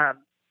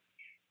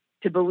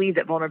 to believe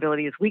that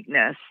vulnerability is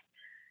weakness,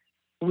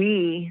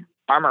 we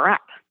armor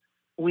up.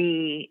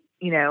 We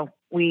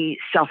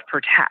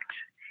self-protect.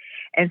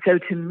 And so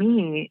to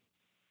me,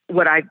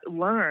 what I've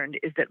learned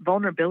is that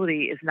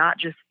vulnerability is not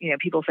just,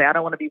 people say, I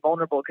don't want to be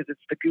vulnerable because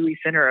it's the gooey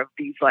center of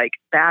these like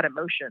bad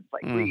emotions,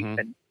 like grief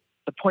and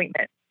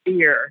disappointment,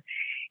 fear.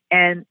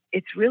 And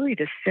it's really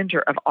the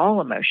center of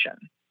all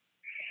emotion.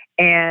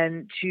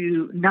 And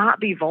to not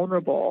be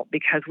vulnerable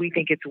because we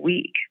think it's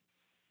weak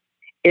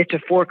is to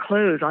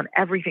foreclose on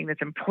everything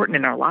that's important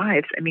in our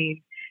lives.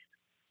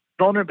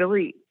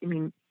 Vulnerability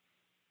is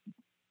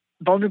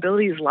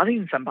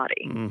loving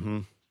somebody.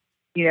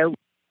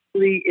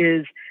 Really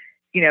is,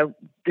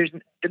 there's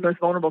the most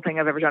vulnerable thing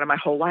I've ever done in my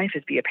whole life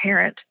is be a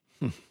parent.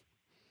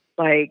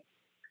 Like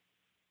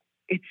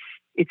it's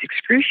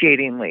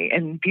excruciatingly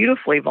and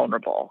beautifully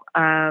vulnerable.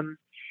 And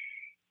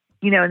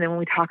then when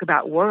we talk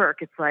about work,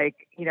 it's like,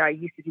 I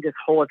used to do this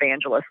whole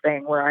evangelist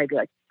thing where I'd be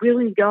like,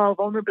 really, y'all,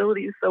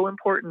 vulnerability is so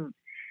important.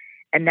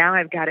 And now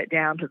I've got it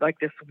down to like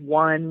this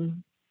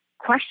one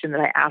question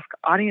that I ask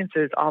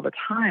audiences all the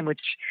time,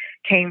 which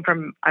came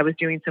from, I was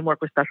doing some work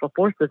with Special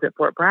Forces at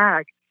Fort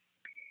Bragg.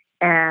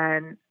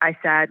 And I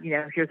said,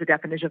 here's the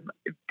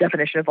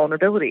definition of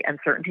vulnerability: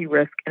 uncertainty,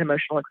 risk, and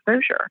emotional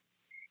exposure.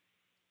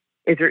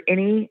 Is there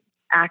any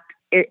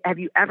have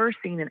you ever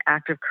seen an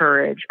act of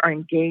courage or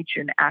engaged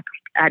in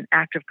an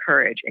act of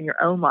courage in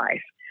your own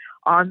life,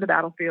 on the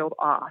battlefield,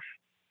 off,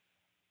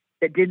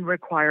 that didn't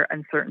require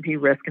uncertainty,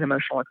 risk, and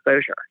emotional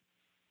exposure?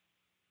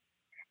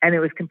 And it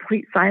was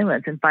complete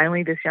silence. And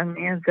finally, this young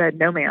man said,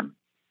 no, ma'am,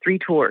 3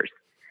 tours.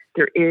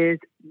 There is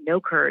no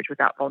courage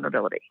without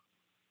vulnerability.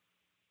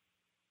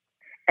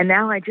 And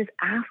now I just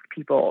ask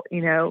people,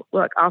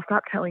 look, I'll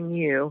stop telling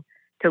you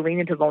to lean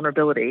into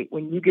vulnerability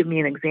when you give me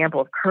an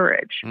example of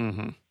courage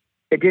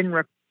that didn't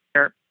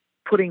require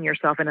putting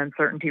yourself in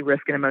uncertainty,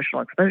 risk, and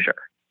emotional exposure.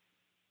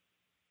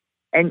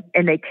 And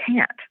they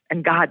can't.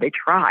 And God, they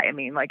try. I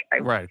mean, right,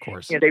 of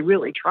course. They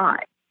really try.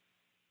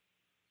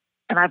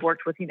 And I've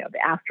worked with, the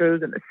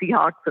Astros and the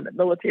Seahawks and the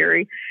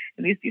military,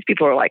 and these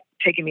people are like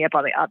taking me up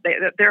on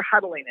they're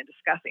huddling and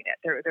discussing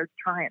it. They're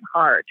trying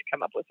hard to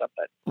come up with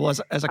something. Well,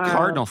 as a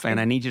Cardinal fan,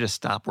 I need you to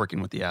stop working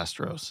with the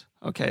Astros.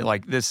 Okay,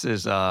 this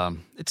is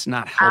it's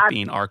not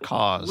helping our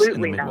cause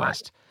in the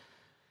Midwest.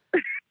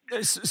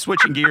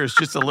 Switching gears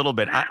just a little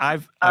bit,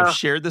 I've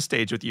shared the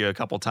stage with you a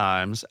couple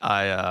times.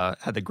 I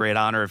had the great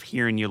honor of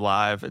hearing you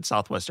live at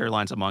Southwest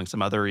Airlines, among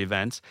some other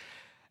events.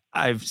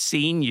 I've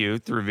seen you,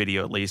 through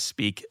video at least,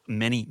 speak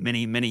many,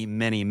 many, many,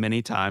 many,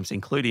 many times,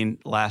 including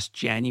last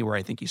January.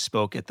 I think you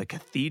spoke at the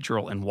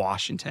Cathedral in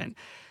Washington.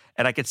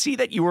 And I could see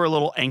that you were a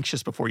little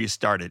anxious before you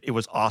started. It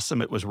was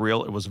awesome. It was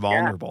real. It was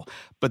vulnerable. Yeah.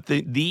 But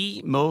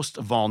the most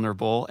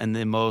vulnerable and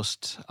the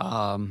most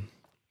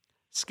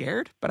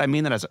scared, but I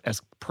mean that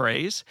as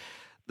praise,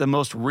 the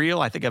most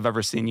real I think I've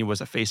ever seen you was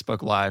a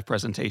Facebook Live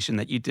presentation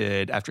that you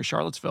did after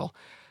Charlottesville.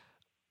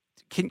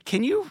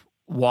 Can you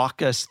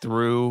walk us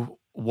through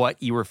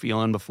what you were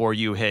feeling before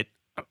you hit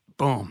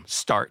boom,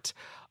 start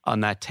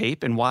on that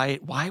tape, and why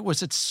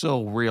was it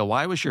so real?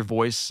 Why was your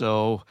voice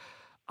so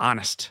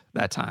honest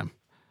that time?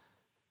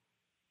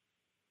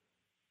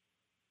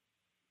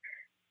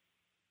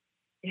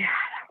 Yeah,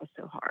 that was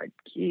so hard.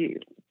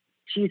 Geez,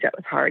 that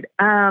was hard.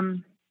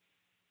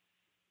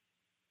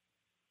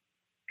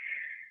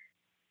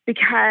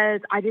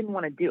 Because I didn't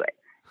want to do it.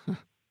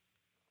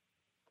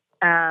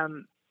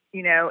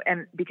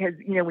 And because,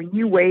 when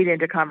you wade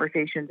into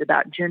conversations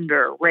about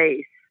gender,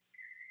 race,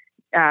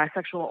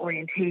 sexual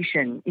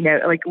orientation,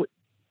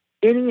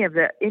 any of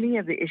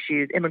the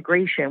issues,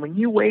 immigration, when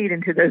you wade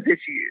into those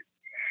issues,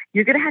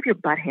 you're going to have your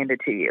butt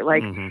handed to you.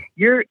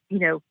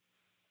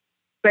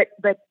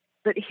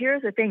 But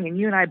here's the thing, and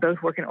you and I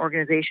both work in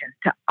organizations,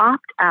 to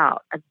opt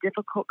out of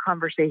difficult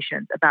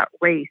conversations about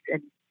race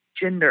and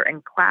gender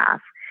and class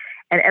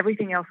and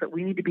everything else that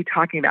we need to be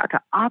talking about,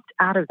 to opt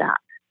out of that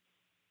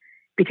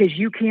because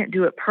you can't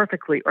do it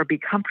perfectly or be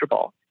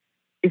comfortable,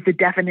 is the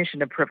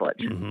definition of privilege.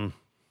 Mm-hmm.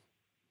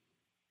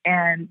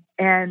 And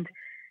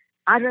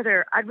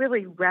I'd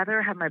really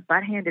rather have my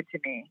butt handed to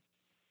me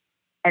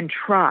and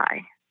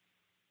try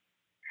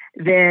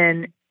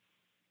than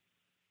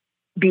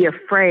be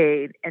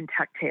afraid and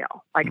tuck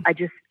tail. I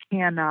just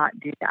cannot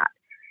do that.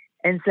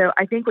 And so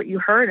I think what you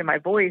heard in my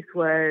voice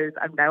was,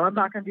 I know I'm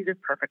not going to do this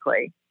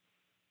perfectly.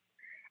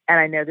 And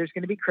I know there's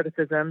going to be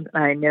criticisms.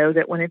 And I know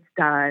that when it's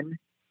done,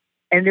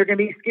 and there are going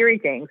to be scary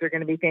things, there are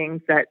going to be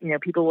things that,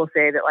 people will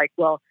say that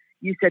well,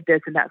 you said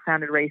this and that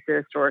sounded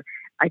racist, or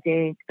I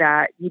think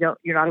that you're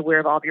not aware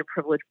of all of your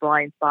privileged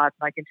blind spots,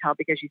 and I can tell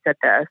because you said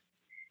this.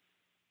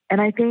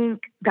 And I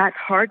think that's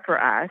hard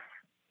for us,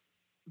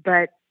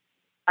 but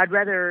I'd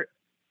rather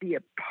be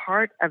a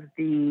part of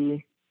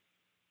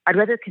I'd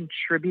rather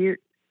contribute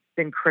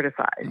than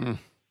criticize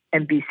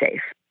and be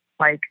safe.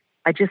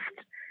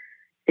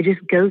 It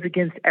just goes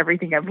against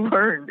everything I've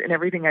learned and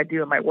everything I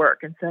do in my work.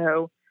 And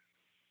so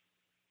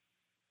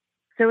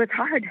it's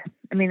hard.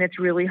 I mean, it's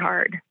really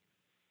hard.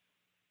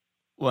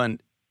 Well,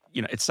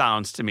 it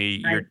sounds to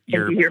me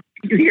you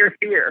hear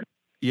fear.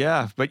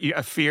 Yeah, but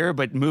fear,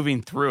 but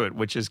moving through it,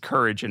 which is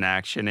courage in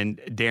action and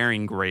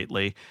daring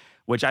greatly,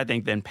 which I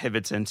think then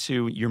pivots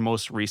into your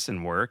most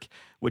recent work,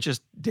 which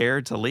is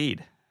Dare to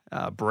Lead.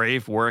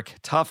 Brave work,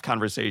 tough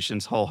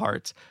conversations, whole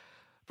hearts.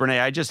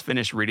 Brene, I just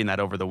finished reading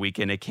that over the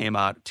weekend. It came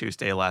out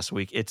Tuesday last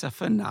week. It's a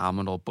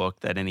phenomenal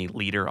book that any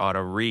leader ought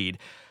to read.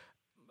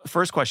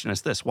 First question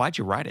is this: why'd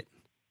you write it?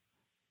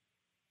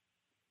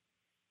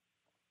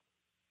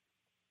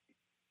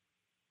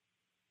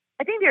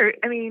 I think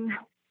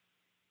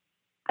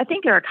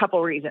there are a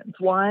couple reasons.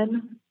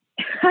 One,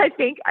 I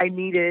think I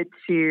needed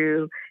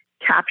to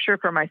capture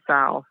for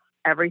myself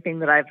everything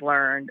that I've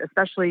learned,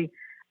 especially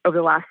over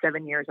the last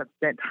 7 years. I've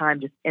spent time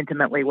just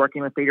intimately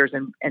working with leaders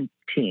and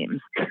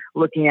teams,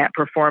 looking at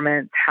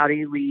performance. How do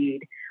you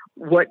lead?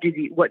 What do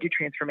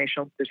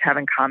transformational leaders have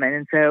in common?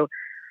 And so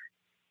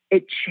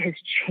it has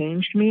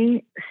changed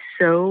me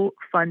so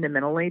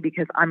fundamentally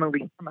because I'm a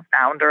leader, I'm a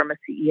founder, I'm a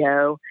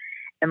CEO.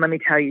 And let me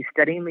tell you,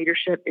 studying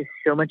leadership is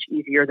so much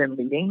easier than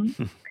leading.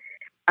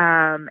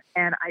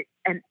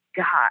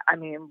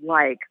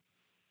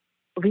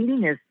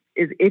 leading is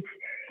it's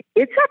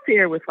up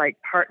there with like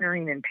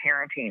partnering and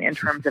parenting in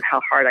terms of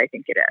how hard I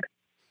think it is.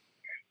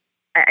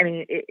 I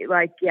mean,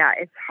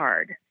 it's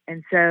hard.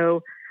 And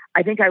so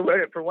I think I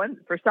wrote it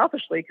for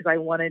selfishly, because I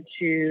wanted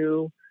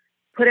to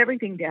put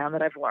everything down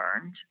that I've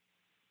learned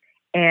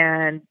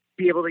and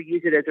be able to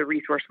use it as a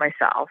resource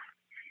myself.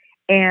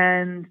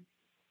 And,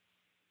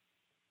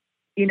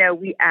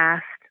 we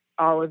asked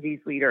all of these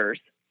leaders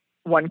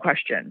one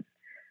question,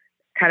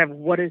 kind of,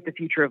 what is the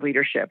future of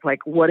leadership?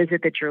 Like, what is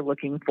it that you're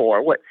looking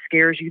for? What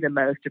scares you the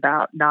most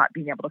about not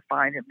being able to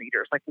find in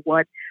leaders? Like,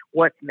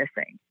 what's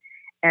missing?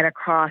 And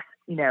across,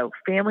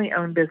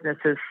 family-owned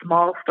businesses,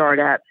 small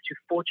startups to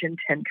Fortune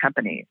 10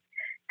 companies,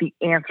 the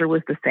answer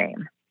was the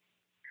same.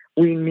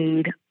 We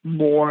need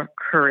more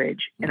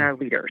courage in our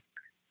leaders.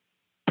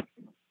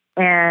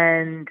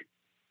 And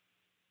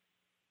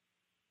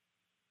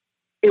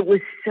it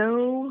was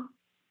so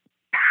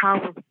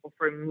powerful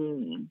for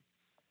me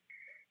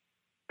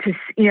to,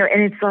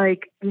 and it's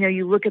like,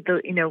 you look at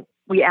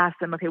we asked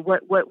them, okay,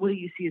 what do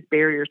you see as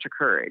barriers to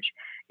courage?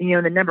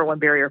 And, the number one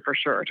barrier for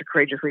sure to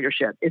courageous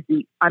leadership is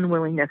the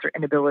unwillingness or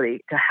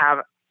inability to have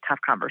tough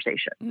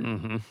conversations.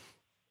 Mm-hmm.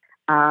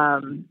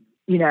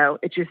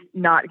 It just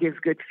not gives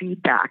good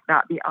feedback,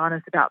 not be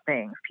honest about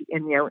things.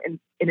 And,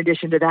 in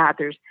addition to that,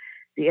 there's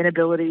the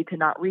inability to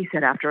not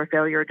reset after a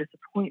failure or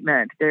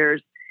disappointment.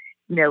 There's,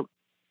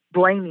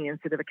 blaming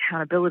instead of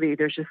accountability.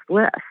 There's just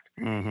list.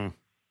 Mm-hmm.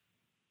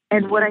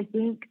 And what I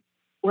think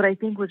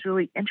was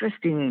really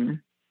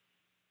interesting,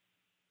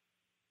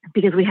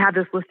 because we have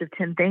this list of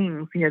 10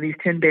 things, these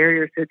 10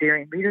 barriers to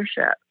daring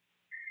leadership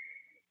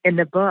in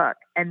the book.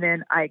 And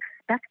then I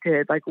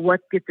expected, like,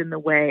 what gets in the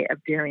way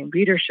of daring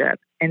leadership?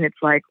 And it's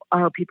like,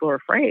 oh, people are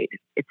afraid.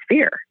 It's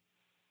fear.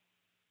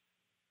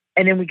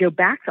 And then we go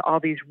back to all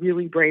these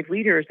really brave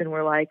leaders and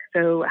we're like,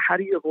 so how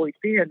do you avoid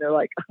fear? And they're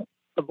like,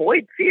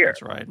 avoid fear.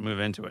 That's right. Move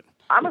into it.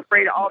 I'm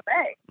afraid all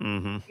day.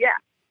 Mm-hmm. Yeah.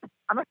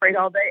 I'm afraid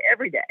all day,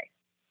 every day.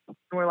 And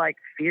we're like,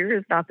 fear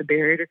is not the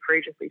barrier to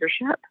courageous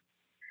leadership.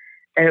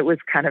 And it was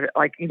kind of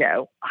like,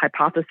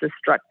 hypothesis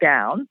struck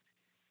down.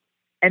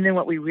 And then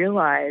what we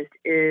realized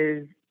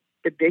is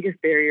the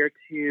biggest barrier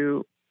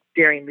to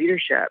daring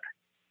leadership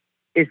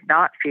is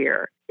not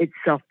fear, it's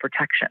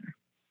self-protection.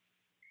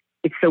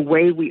 It's the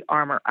way we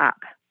armor up.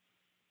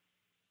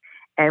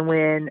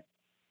 And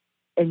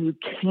you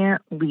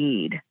can't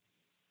lead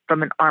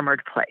from an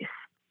armored place.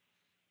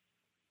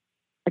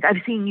 Like,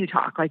 I've seen you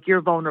talk, like,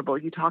 you're vulnerable.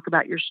 You talk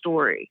about your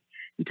story.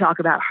 You talk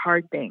about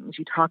hard things.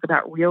 You talk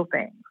about real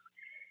things.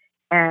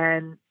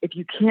 And if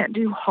you can't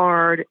do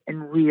hard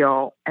and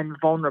real and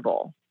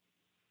vulnerable,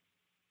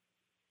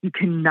 you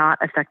cannot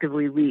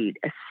effectively lead,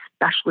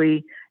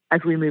 especially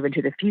as we move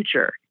into the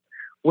future,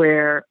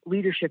 where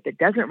leadership that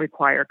doesn't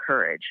require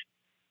courage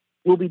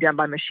will be done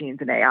by machines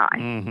and AI.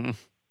 Mm-hmm.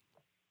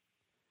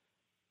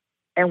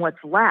 And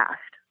what's left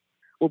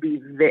will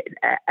be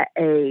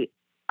a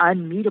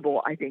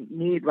unmeetable, I think,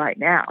 need right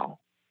now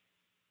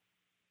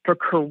for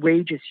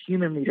courageous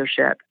human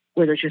leadership,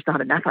 where there's just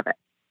not enough of it.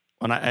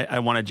 And I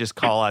want to just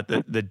call out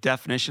the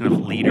definition of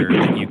leader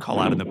that you call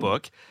out in the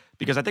book,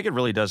 because I think it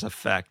really does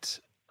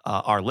affect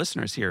our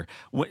listeners here.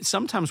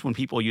 Sometimes when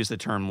people use the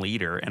term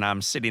leader and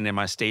I'm sitting in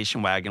my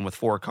station wagon with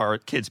 4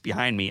 kids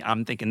behind me,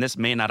 I'm thinking this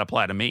may not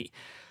apply to me.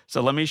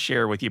 So let me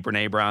share with you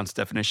Brene Brown's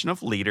definition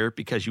of leader,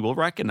 because you will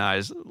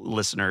recognize,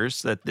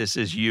 listeners, that this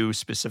is you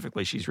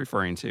specifically she's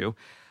referring to.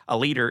 A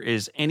leader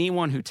is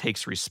anyone who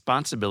takes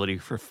responsibility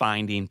for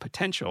finding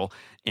potential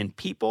in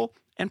people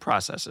and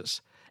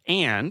processes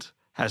and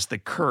has the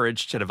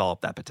courage to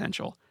develop that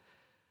potential.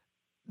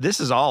 This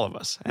is all of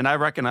us. And I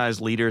recognize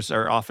leaders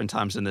are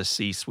oftentimes in the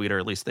C-suite, or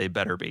at least they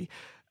better be.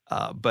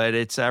 But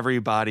it's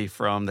everybody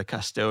from the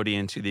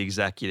custodian to the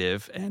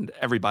executive and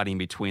everybody in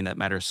between that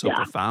matters so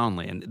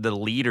profoundly. And the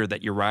leader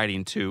that you're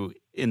writing to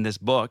in this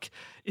book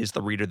is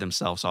the reader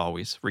themselves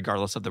always,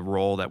 regardless of the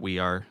role that we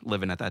are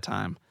living at that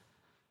time.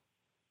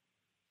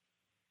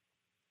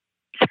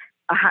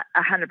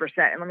 100%.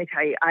 And let me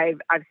tell you,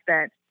 I've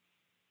spent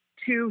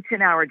 2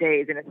 10-hour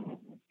days and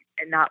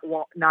not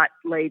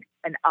laid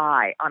an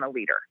eye on a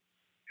leader.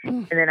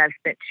 And then I've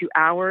spent 2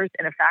 hours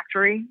in a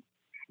factory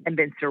and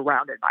been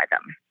surrounded by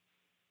them.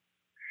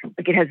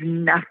 Like, it has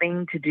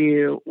nothing to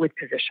do with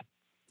position.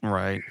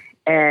 Right.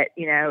 It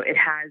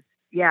has,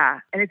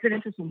 and it's been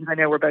interesting because I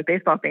know we're both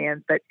baseball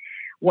fans, but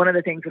one of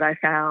the things that I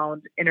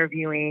found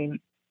interviewing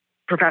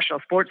professional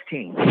sports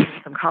teams,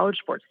 some college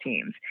sports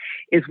teams,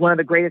 is one of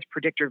the greatest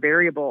predictor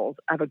variables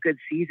of a good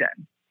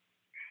season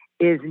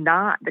is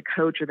not the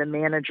coach or the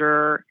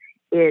manager,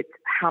 it's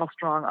how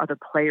strong are the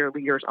player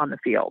leaders on the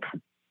field.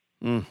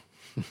 Mm.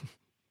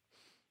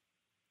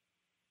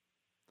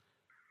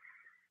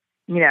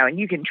 And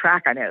you can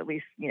track, I know at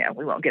least,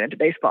 we won't get into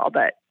baseball,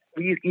 but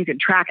you can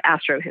track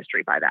Astro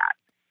history by that.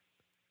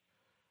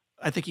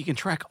 I think you can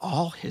track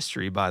all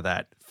history by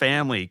that.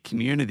 Family,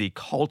 community,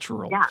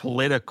 cultural,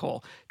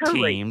 political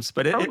teams.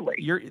 But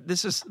totally.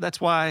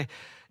 that's why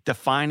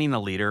defining a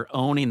leader,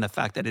 owning the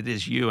fact that it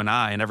is you and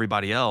I and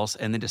everybody else,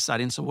 and then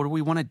deciding, so what do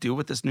we want to do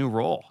with this new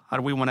role? How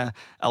do we want to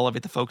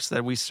elevate the folks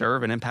that we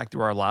serve and impact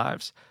through our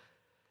lives?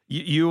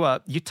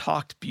 You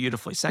talked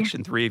beautifully,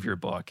 section 3 of your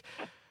book,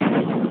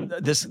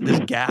 this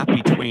gap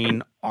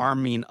between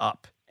arming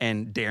up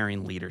and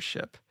daring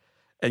leadership.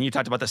 And you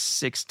talked about the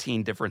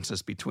 16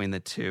 differences between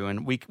the two.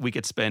 And we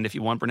could spend, if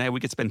you want, Brene,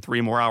 we could spend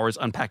 3 more hours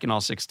unpacking all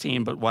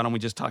 16, but why don't we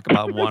just talk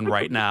about one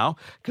right now?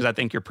 Because I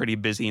think you're pretty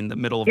busy in the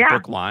middle of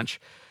book launch.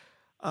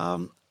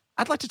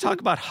 I'd like to talk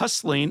about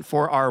hustling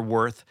for our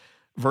worth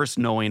versus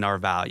knowing our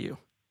value.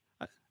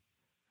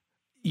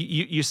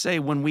 You say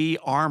when we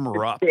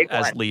armor up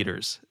as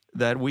leaders,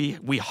 that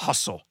we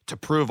hustle to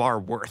prove our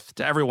worth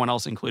to everyone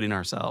else, including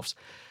ourselves.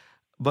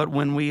 But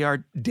when we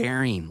are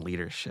daring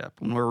leadership,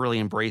 when we're really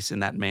embracing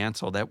that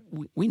mantle, that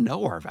we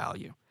know our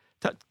value.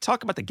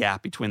 Talk about the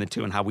gap between the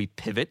two and how we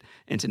pivot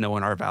into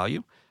knowing our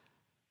value.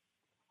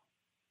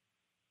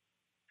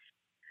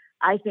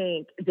 I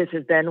think this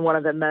has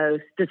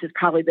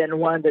probably been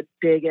one of the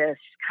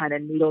biggest kind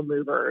of needle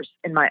movers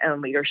in my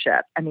own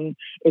leadership. I mean,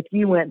 if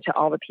you went to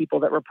all the people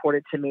that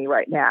reported to me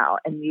right now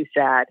and you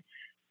said,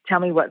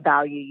 tell me what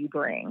value you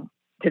bring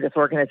to this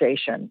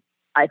organization,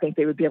 I think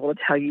they would be able to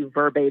tell you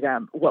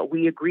verbatim what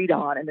we agreed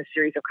on in the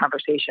series of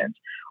conversations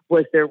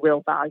was their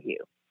real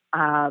value.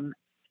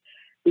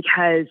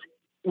 Because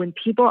when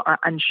people are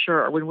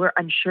unsure, when we're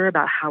unsure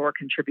about how we're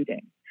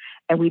contributing,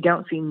 and we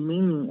don't see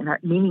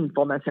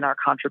meaningfulness in our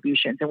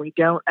contributions, and we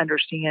don't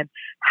understand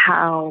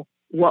how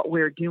what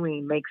we're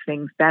doing makes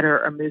things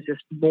better or moves us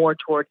more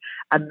toward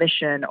a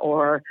mission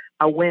or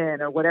a win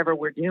or whatever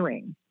we're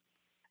doing,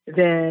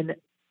 then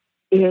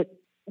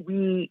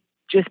we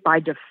just by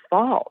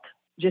default,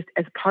 just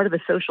as part of a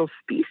social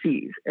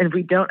species, and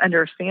we don't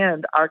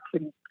understand our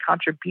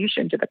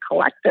contribution to the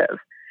collective,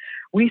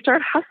 we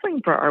start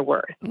hustling for our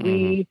worth.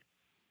 Mm-hmm.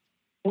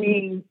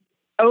 We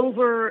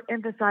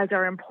overemphasize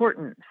our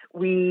importance.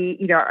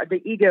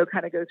 The ego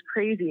kind of goes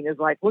crazy and is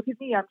like, look at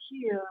me, I'm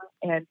here.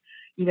 And,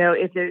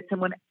 if there's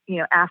someone,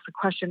 asks a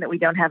question that we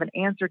don't have an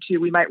answer to,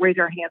 we might raise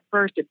our hand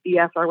first and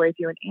BS our way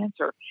through an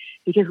answer,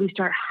 because we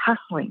start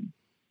hustling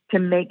to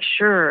make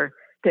sure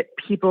that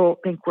people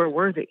think we're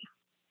worthy.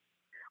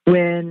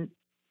 When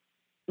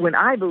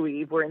I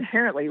believe we're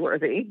inherently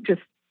worthy,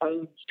 just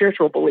on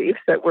spiritual beliefs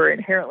that we're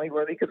inherently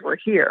worthy because we're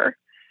here,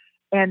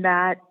 and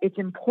that it's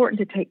important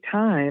to take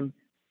time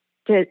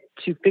to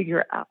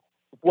figure out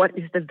what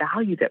is the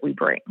value that we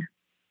bring.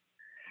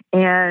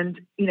 And,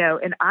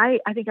 and I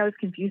think I was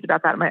confused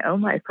about that in my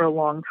own life for a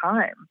long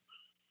time.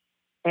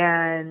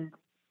 And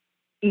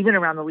even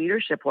around the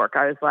leadership work,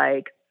 I was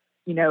like,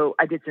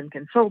 I did some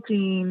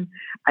consulting,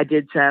 I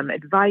did some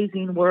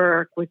advising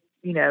work with,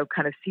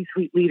 kind of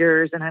C-suite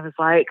leaders. And I was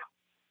like,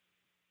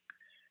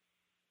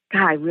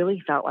 God, I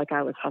really felt like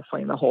I was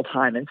hustling the whole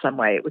time in some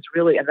way. It was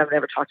really, and I've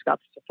never talked about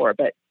this before,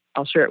 but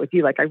I'll share it with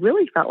you. Like, I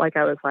really felt like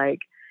I was like,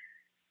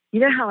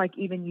 how like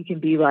even you can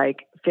be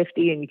like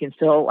 50 and you can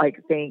still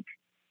like think,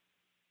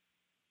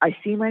 I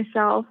see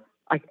myself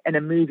like in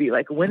a movie,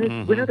 like when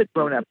are the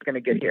grown-ups going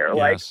to get here?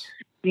 Yes.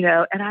 Like,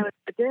 and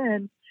but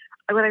then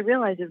what I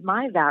realized is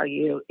my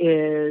value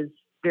is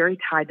very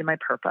tied to my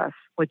purpose,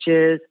 which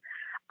is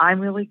I'm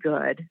really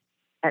good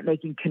at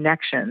making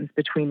connections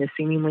between the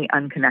seemingly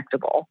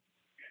unconnectable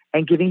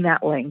and giving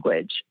that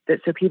language that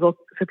so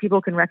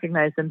people can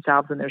recognize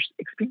themselves in their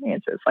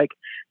experiences. Like,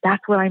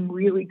 that's what I'm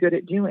really good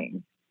at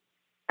doing.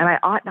 And I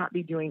ought not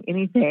be doing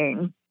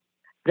anything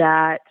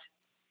that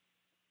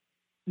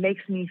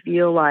makes me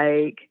feel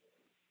like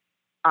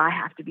I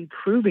have to be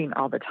proving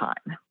all the time.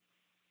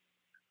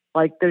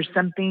 Like, there's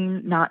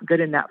something not good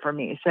in that for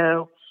me.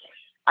 So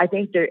I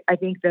think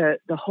the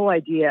whole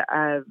idea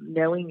of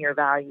knowing your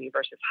value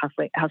versus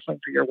hustling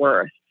for your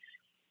worth,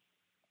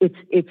 it's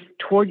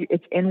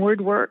inward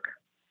work.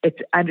 It's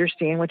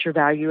understand what your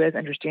value is,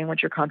 understand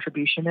what your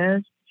contribution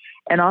is.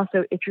 And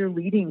also if you're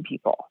leading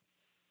people,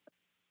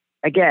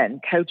 again,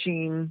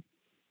 coaching,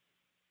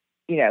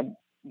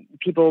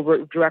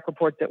 people, direct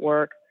reports at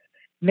work,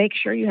 make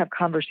sure you have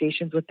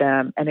conversations with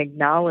them and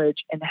acknowledge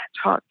and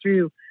talk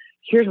through,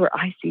 here's where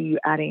I see you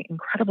adding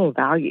incredible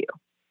value.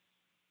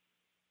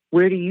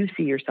 Where do you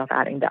see yourself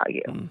adding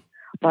value?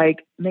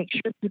 Like, make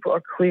sure people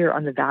are clear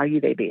on the value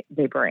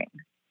they bring.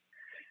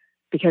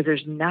 Because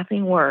there's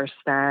nothing worse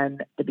than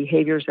the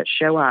behaviors that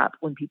show up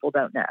when people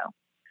don't know.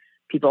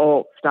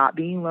 People stop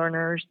being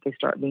learners, they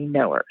start being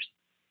knowers.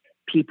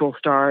 People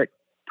start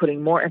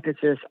putting more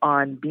emphasis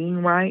on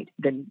being right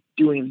than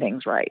doing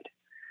things right.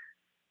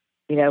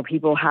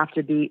 People have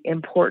to be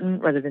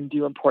important rather than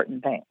do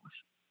important things.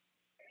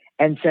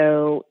 And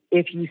so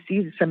if you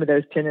see some of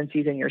those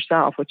tendencies in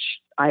yourself, which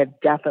I have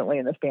definitely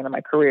in the span of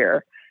my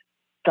career,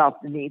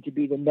 felt the need to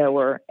be the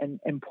knower and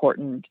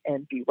important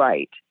and be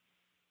right,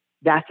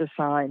 that's a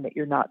sign that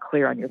you're not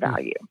clear on your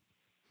value.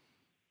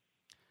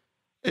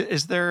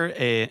 Is there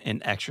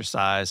an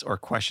exercise or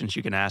questions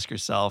you can ask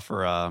yourself,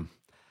 or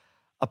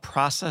a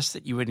process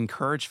that you would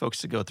encourage folks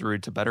to go through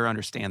to better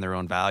understand their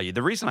own value?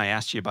 The reason I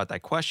asked you about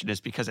that question is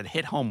because it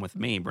hit home with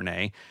me,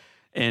 Brene.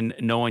 And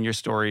knowing your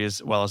story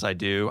as well as I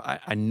do,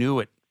 I knew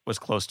it was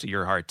close to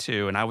your heart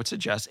too. And I would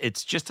suggest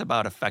it's just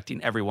about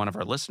affecting every one of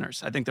our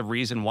listeners. I think the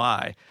reason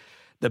why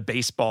the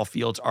baseball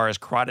fields are as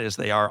crowded as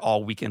they are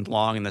all weekend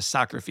long, and the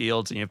soccer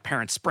fields, and you have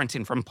parents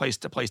sprinting from place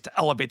to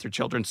elevate their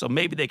children so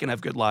maybe they can have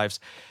good lives,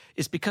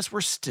 is because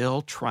we're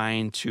still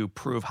trying to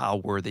prove how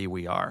worthy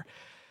we are.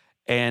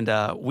 And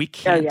we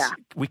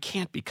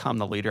can't become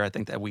the leader I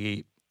think that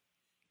we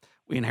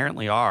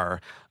inherently are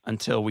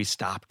until we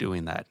stop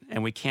doing that.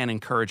 And we can't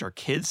encourage our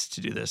kids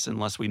to do this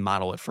unless we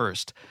model it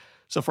first.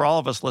 So for all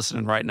of us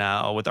listening right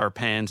now with our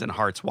pens and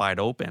hearts wide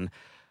open,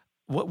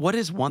 what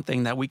is one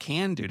thing that we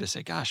can do to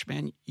say, gosh,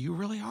 man, you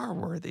really are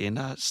worthy, and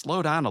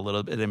slow down a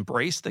little bit,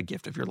 embrace the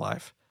gift of your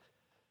life?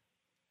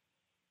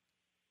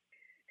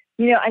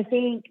 I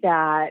think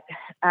that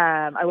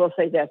I will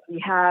say this.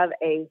 We have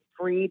a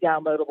free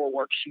downloadable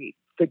worksheet,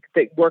 the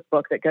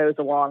workbook that goes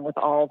along with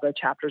all the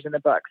chapters in the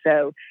book.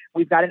 So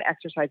we've got an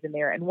exercise in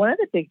there. And one of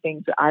the big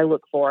things that I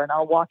look for, and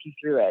I'll walk you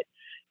through it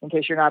in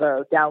case you're not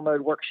a download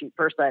worksheet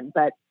person,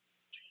 but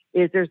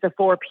is there's the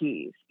 4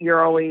 Ps.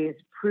 You're always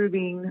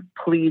proving,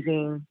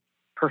 pleasing,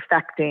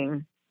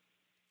 perfecting.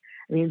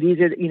 I mean, these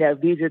are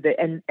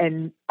the,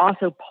 and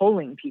also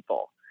polling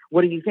people.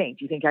 What do you think?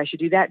 Do you think I should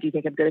do that? Do you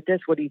think I'm good at this?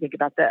 What do you think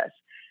about this?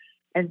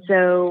 And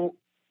so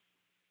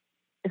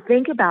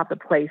think about the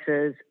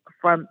places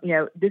from,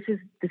 this is,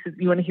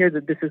 you want to hear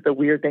that this is the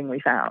weird thing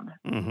we found.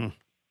 Mm-hmm.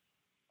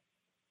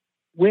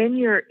 When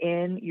you're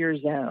in your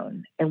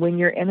zone and when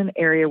you're in an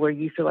area where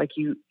you feel like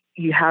you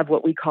have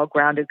what we call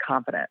grounded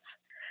confidence,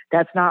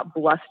 that's not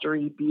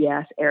blustery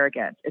BS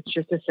arrogance. It's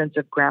just a sense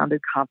of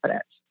grounded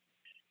confidence.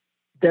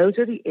 Those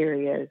are the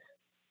areas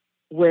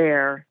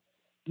where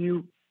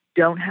you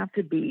don't have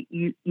to be,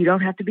 you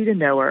don't have to be the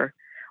knower,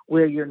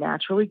 where you're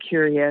naturally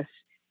curious,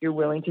 you're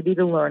willing to be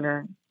the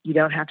learner. You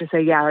don't have to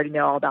say, yeah, I already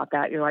know all about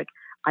that. You're like,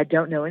 I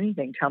don't know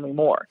anything. Tell me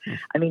more.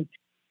 I mean,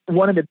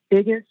 one of the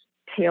biggest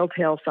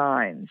telltale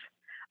signs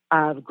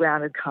of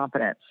grounded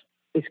confidence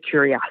is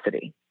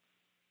curiosity.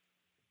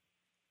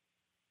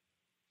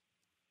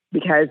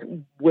 Because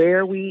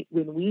when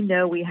we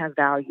know we have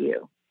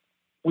value,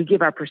 we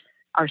give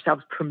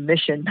ourselves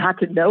permission not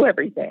to know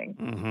everything,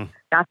 Mm-hmm.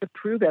 not to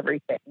prove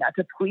everything, not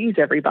to please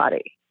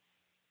everybody.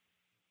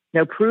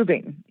 No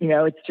proving,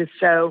 it's just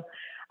so,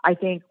 I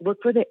think, look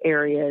for the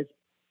areas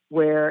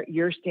where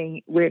you're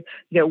seeing,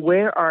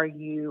 where are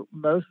you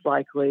most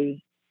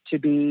likely to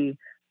be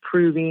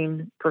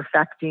proving,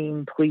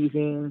 perfecting,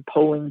 pleasing,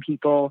 polling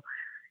people,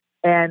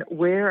 and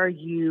where are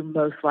you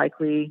most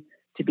likely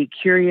to be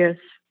curious?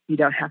 You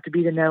don't have to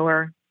be the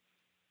knower.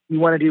 You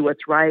want to do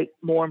what's right.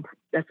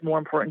 That's more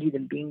important to you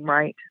than being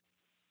right.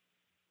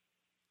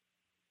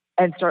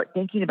 And start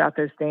thinking about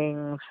those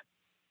things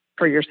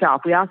for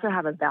yourself. We also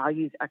have a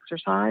values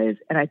exercise,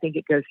 and I think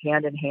it goes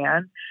hand in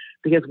hand,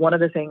 because one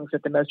of the things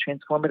that the most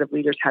transformative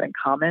leaders had in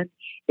common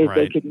is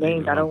they could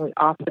name not only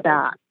off the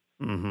bat,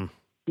 Mm-hmm.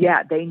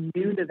 yeah, they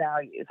knew the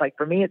values. Like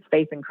for me, it's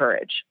faith and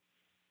courage.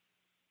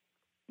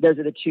 Those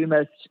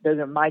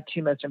are my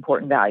 2 most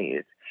important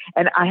values.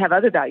 And I have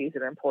other values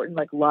that are important,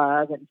 like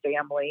love and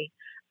family,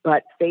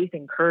 but faith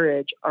and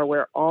courage are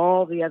where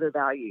all the other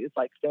values,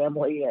 like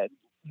family and,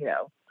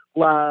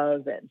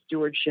 love and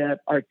stewardship,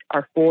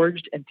 are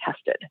forged and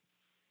tested.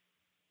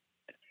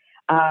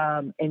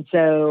 And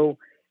so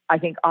I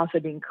think also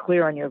being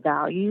clear on your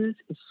values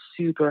is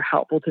super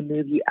helpful to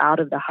move you out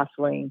of the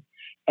hustling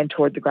and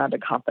toward the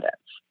grounded confidence.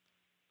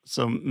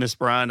 So, Ms.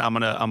 Brown, I'm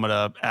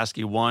gonna ask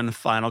you one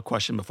final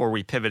question before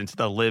we pivot into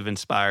the Live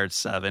Inspired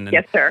 7. And,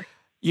 yes, sir.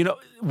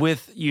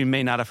 You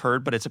may not have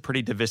heard, but it's a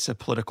pretty divisive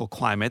political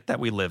climate that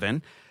we live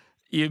in.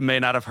 You may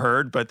not have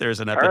heard, but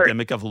there's an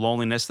epidemic of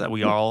loneliness that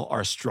we all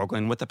are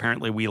struggling with.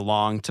 Apparently, we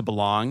long to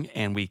belong,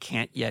 and we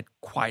can't yet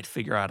quite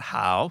figure out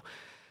how.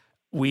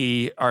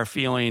 We are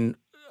feeling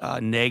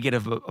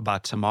negative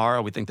about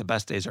tomorrow. We think the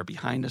best days are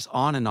behind us,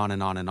 on and on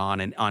and on and on.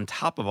 And on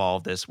top of all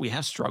of this, we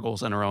have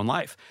struggles in our own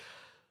life.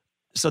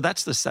 So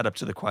that's the setup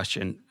to the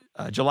question.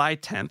 July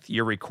 10th,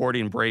 you're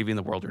recording Braving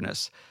the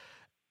Wilderness.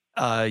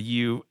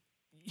 You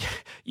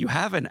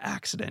have an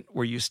accident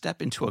where you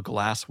step into a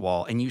glass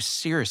wall and you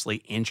seriously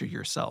injure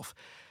yourself.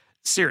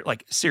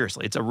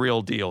 Seriously, it's a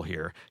real deal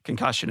here.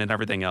 Concussion and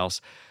everything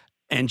else.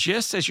 And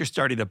just as you're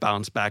starting to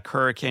bounce back,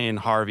 Hurricane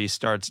Harvey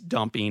starts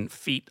dumping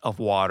feet of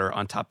water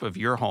on top of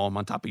your home,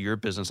 on top of your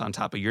business, on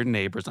top of your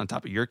neighbors, on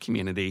top of your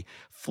community,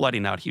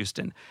 flooding out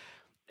Houston.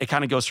 It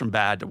kind of goes from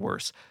bad to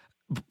worse.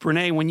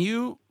 Brene,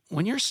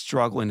 when you're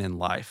struggling in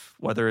life,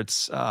 whether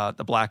it's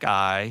the black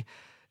eye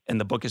and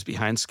the book is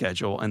behind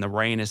schedule and the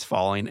rain is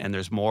falling and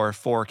there's more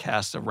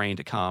forecasts of rain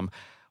to come,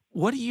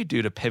 what do you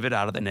do to pivot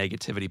out of the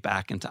negativity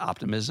back into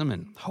optimism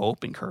and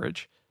hope and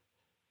courage?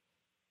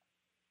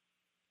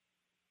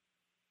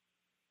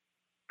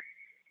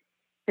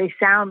 They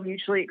sound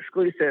mutually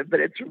exclusive, but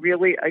it's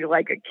really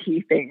like a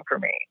key thing for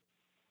me,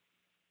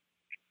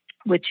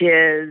 which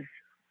is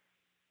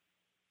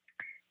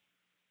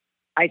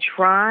I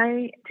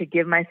try to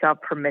give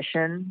myself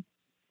permission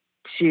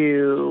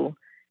to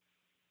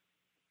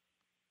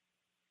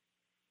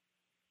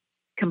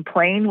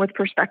complain with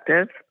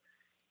perspective,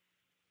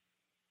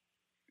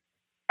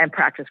 and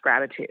practice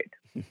gratitude,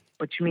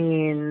 which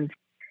means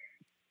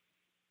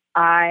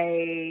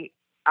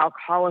I'll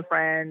call a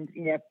friend,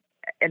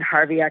 in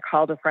Harvey, I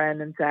called a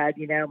friend and said,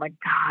 my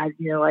God,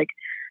 like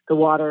the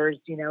water's,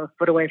 a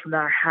foot away from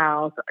our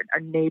house, our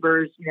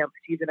neighbors,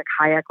 he's in a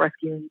kayak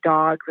rescuing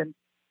dogs and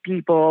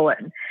people,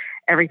 and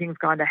everything's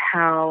gone to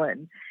hell,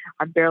 and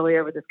I'm barely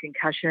over this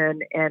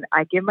concussion. And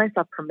I give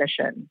myself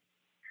permission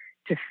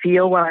to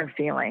feel what I'm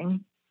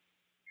feeling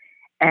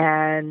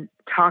and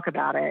talk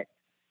about it.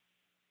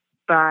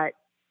 But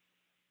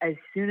as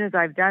soon as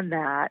I've done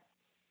that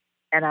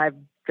and I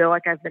feel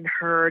like I've been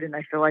heard and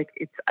I feel like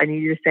I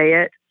need to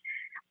say it,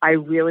 I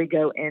really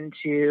go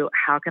into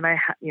how can I,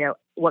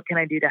 what can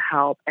I do to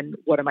help and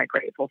what am I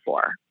grateful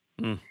for?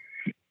 Mm.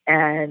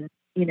 And,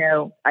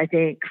 I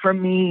think for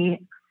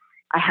me,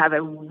 I have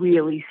a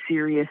really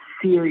serious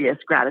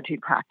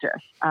gratitude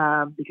practice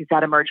because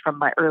that emerged from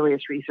my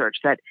earliest research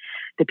that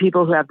the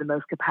people who have the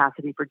most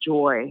capacity for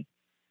joy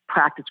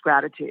practice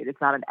gratitude.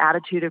 It's not an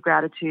attitude of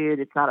gratitude.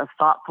 It's not a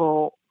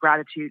thoughtful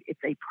gratitude. It's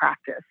a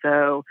practice.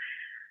 So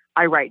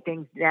I write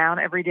things down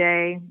every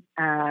day.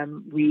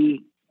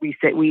 We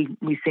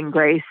sing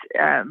grace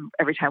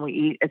every time we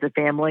eat as a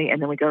family,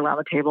 and then we go around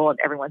the table and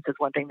everyone says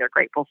one thing they're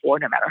grateful for,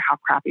 no matter how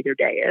crappy their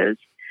day is.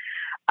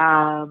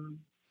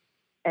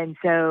 And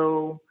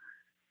so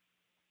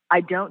I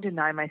don't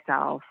deny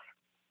myself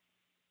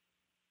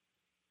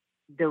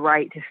the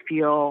right to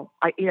feel,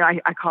 I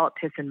call it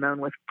piss and moan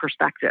with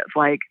perspective.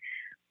 Like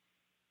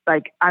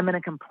I'm going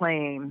to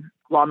complain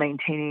while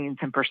maintaining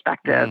some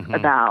perspective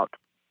about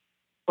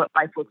what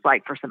life looks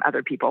like for some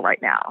other people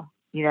right now,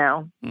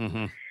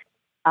 Mm-hmm.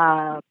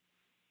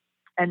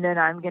 And then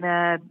I'm going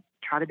to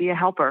try to be a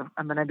helper.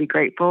 I'm going to be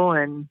grateful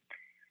and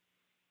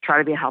try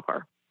to be a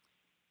helper.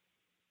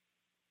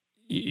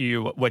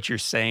 What you're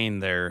saying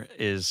there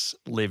is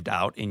lived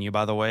out in you,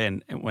 by the way.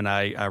 And when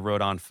I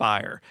wrote On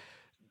Fire,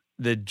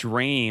 the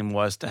dream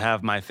was to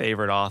have my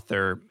favorite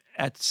author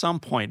at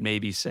some point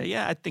maybe say,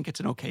 yeah, I think it's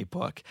an okay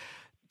book.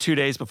 2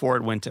 days before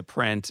it went to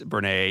print,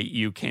 Brene,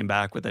 you came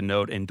back with a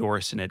note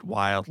endorsing it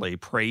wildly,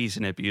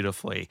 praising it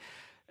beautifully.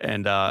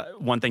 And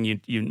one thing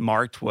you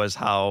marked was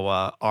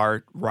how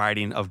art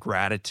writing of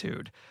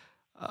gratitude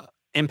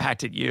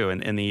impacted you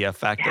and the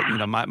fact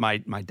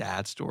that, my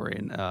dad's story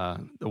and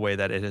the way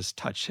that it has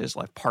touched his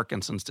life,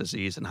 Parkinson's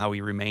disease, and how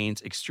he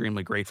remains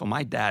extremely grateful.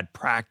 My dad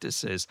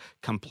practices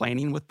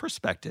complaining with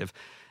perspective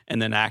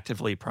and then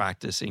actively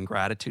practicing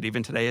gratitude,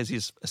 even today, as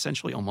he's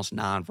essentially almost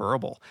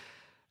nonverbal.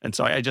 And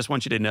so I just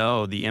want you to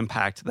know the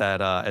impact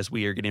that as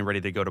we are getting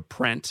ready to go to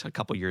print a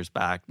couple years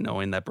back,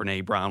 knowing that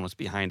Brene Brown was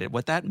behind it,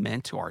 what that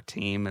meant to our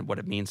team and what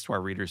it means to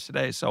our readers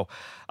today. So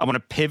I want to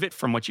pivot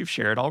from what you've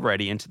shared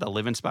already into the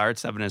Live Inspired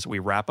 7 as we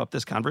wrap up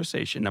this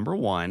conversation. Number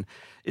one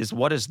is,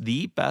 what is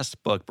the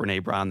best book,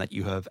 Brene Brown, that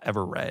you have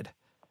ever read?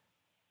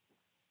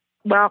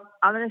 Well,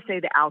 I'm going to say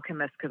The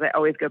Alchemist because I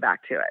always go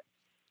back to it.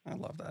 I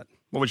love that.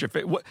 What was your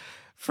favorite?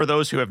 For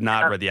those who have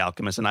not read The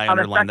Alchemist, and I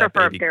underlined that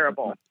baby.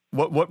 Parable.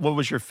 What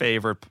was your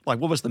favorite? Like,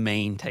 what was the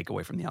main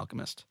takeaway from The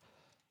Alchemist?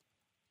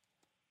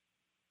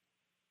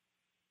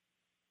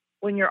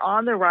 When you're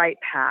on the right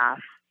path,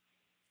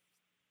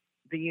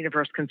 the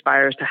universe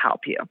conspires to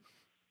help you.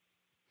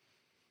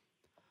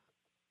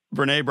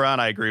 Brene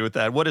Brown, I agree with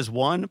that. What is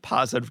one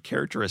positive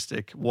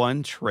characteristic,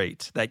 one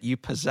trait that you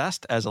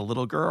possessed as a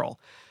little girl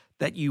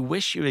that you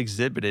wish you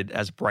exhibited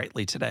as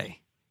brightly today?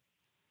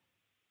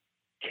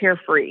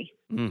 Carefree.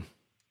 Mm.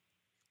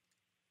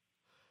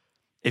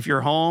 If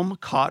your home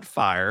caught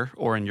fire,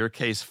 or in your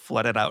case,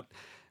 flooded out,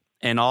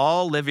 and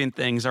all living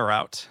things are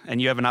out, and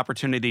you have an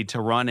opportunity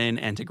to run in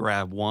and to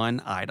grab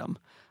one item,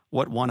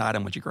 what one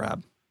item would you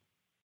grab?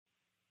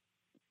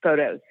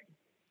 Photos.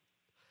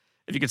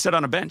 If you could sit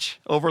on a bench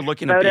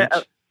overlooking a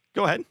beach,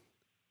 go ahead.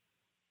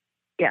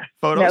 Yeah.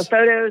 Photos? No,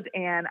 photos,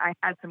 and I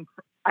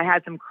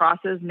had some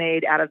crosses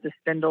made out of the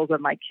spindles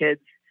of my kids'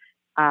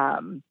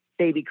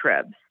 baby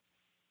cribs.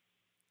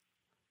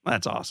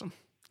 That's awesome.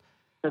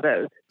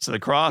 Those. So the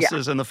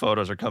crosses and the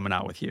photos are coming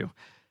out with you.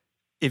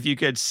 If you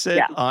could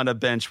sit on a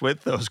bench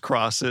with those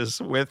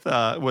crosses, with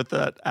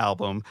that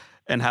album,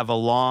 and have a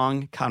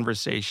long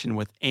conversation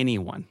with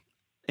anyone,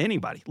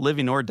 anybody,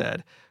 living or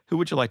dead, who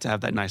would you like to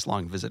have that nice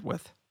long visit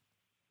with?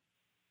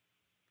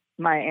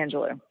 Maya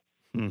Angelou.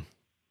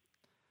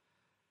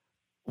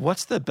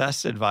 What's the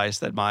best advice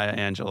that Maya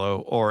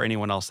Angelou or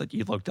anyone else that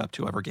you looked up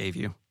to ever gave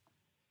you?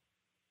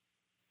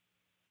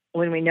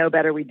 When we know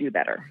better, we do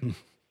better.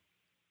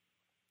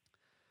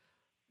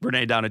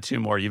 Brene, down to two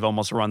more. You've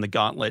almost run the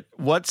gauntlet.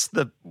 What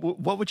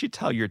would you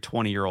tell your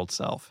 20-year-old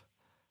self?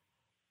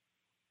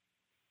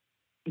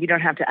 You don't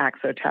have to act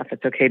so tough.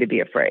 It's okay to be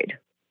afraid.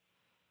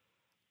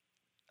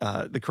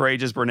 The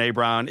courageous Brene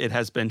Brown, it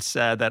has been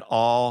said that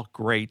all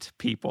great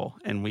people,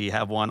 and we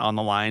have one on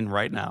the line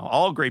right now,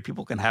 all great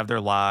people can have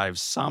their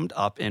lives summed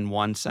up in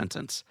one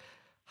sentence.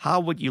 How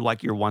would you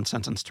like your one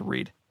sentence to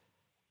read?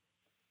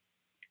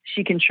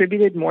 She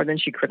contributed more than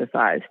she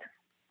criticized.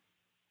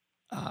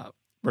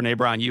 Brene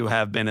Brown, you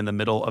have been in the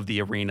middle of the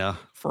arena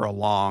for a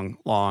long,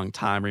 long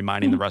time,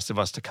 reminding the rest of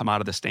us to come out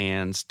of the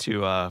stands,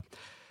 to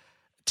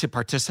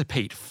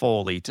participate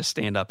fully, to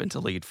stand up and to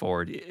lead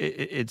forward.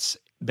 It's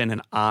been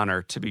an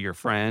honor to be your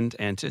friend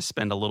and to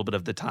spend a little bit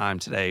of the time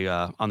today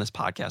on this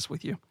podcast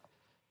with you.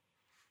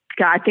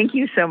 God, thank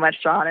you so much,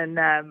 John. And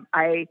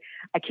I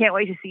can't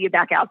wait to see you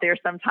back out there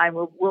sometime.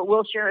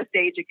 We'll share a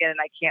stage again, and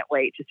I can't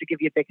wait just to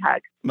give you a big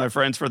hug. My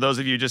friends, for those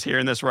of you just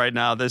hearing this right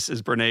now, this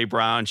is Brene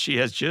Brown. She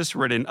has just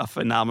written a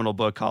phenomenal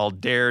book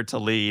called Dare to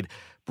Lead: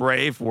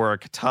 Brave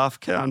Work, Tough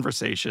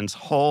Conversations,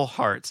 Whole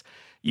Hearts.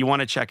 You want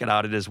to check it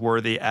out. It is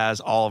worthy, as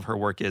all of her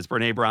work is.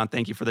 Brene Brown,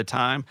 thank you for the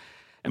time.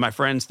 And my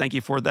friends, thank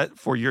you for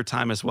your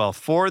time as well.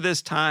 For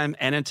this time,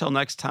 and until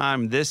next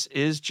time, this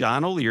is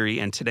John O'Leary,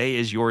 and today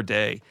is your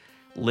day.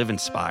 Live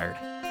inspired.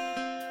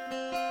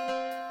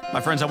 My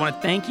friends, I want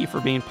to thank you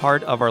for being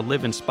part of our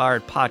Live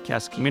Inspired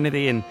podcast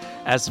community. And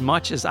as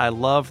much as I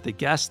love the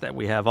guests that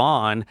we have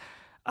on,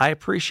 I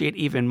appreciate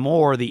even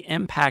more the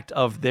impact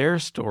of their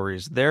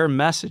stories, their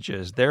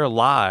messages, their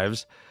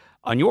lives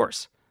on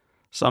yours.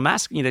 So I'm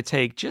asking you to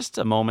take just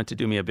a moment to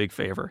do me a big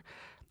favor.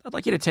 I'd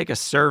like you to take a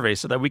survey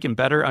so that we can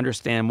better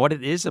understand what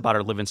it is about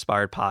our Live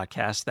Inspired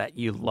podcast that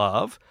you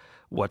love,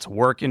 what's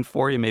working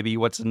for you, maybe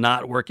what's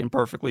not working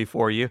perfectly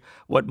for you,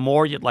 what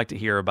more you'd like to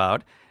hear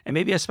about, and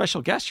maybe a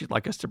special guest you'd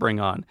like us to bring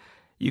on.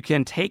 You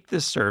can take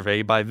this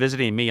survey by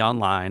visiting me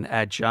online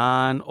at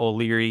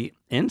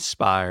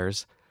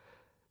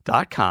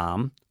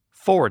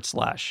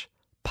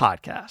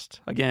johnolearyinspires.com/podcast.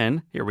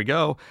 Again, here we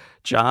go,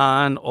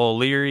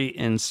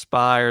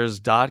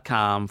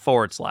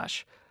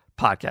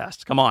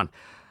 johnolearyinspires.com/podcast. Come on.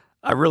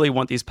 I really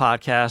want these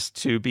podcasts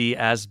to be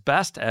as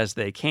best as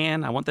they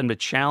can. I want them to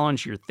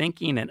challenge your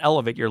thinking and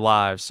elevate your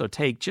lives. So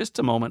take just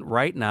a moment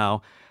right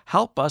now.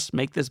 Help us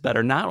make this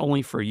better, not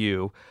only for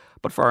you,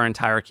 but for our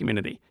entire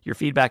community. Your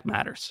feedback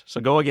matters.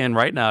 So go again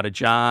right now to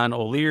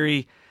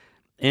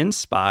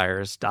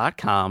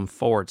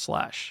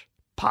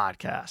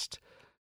johnolearyinspires.com/podcast.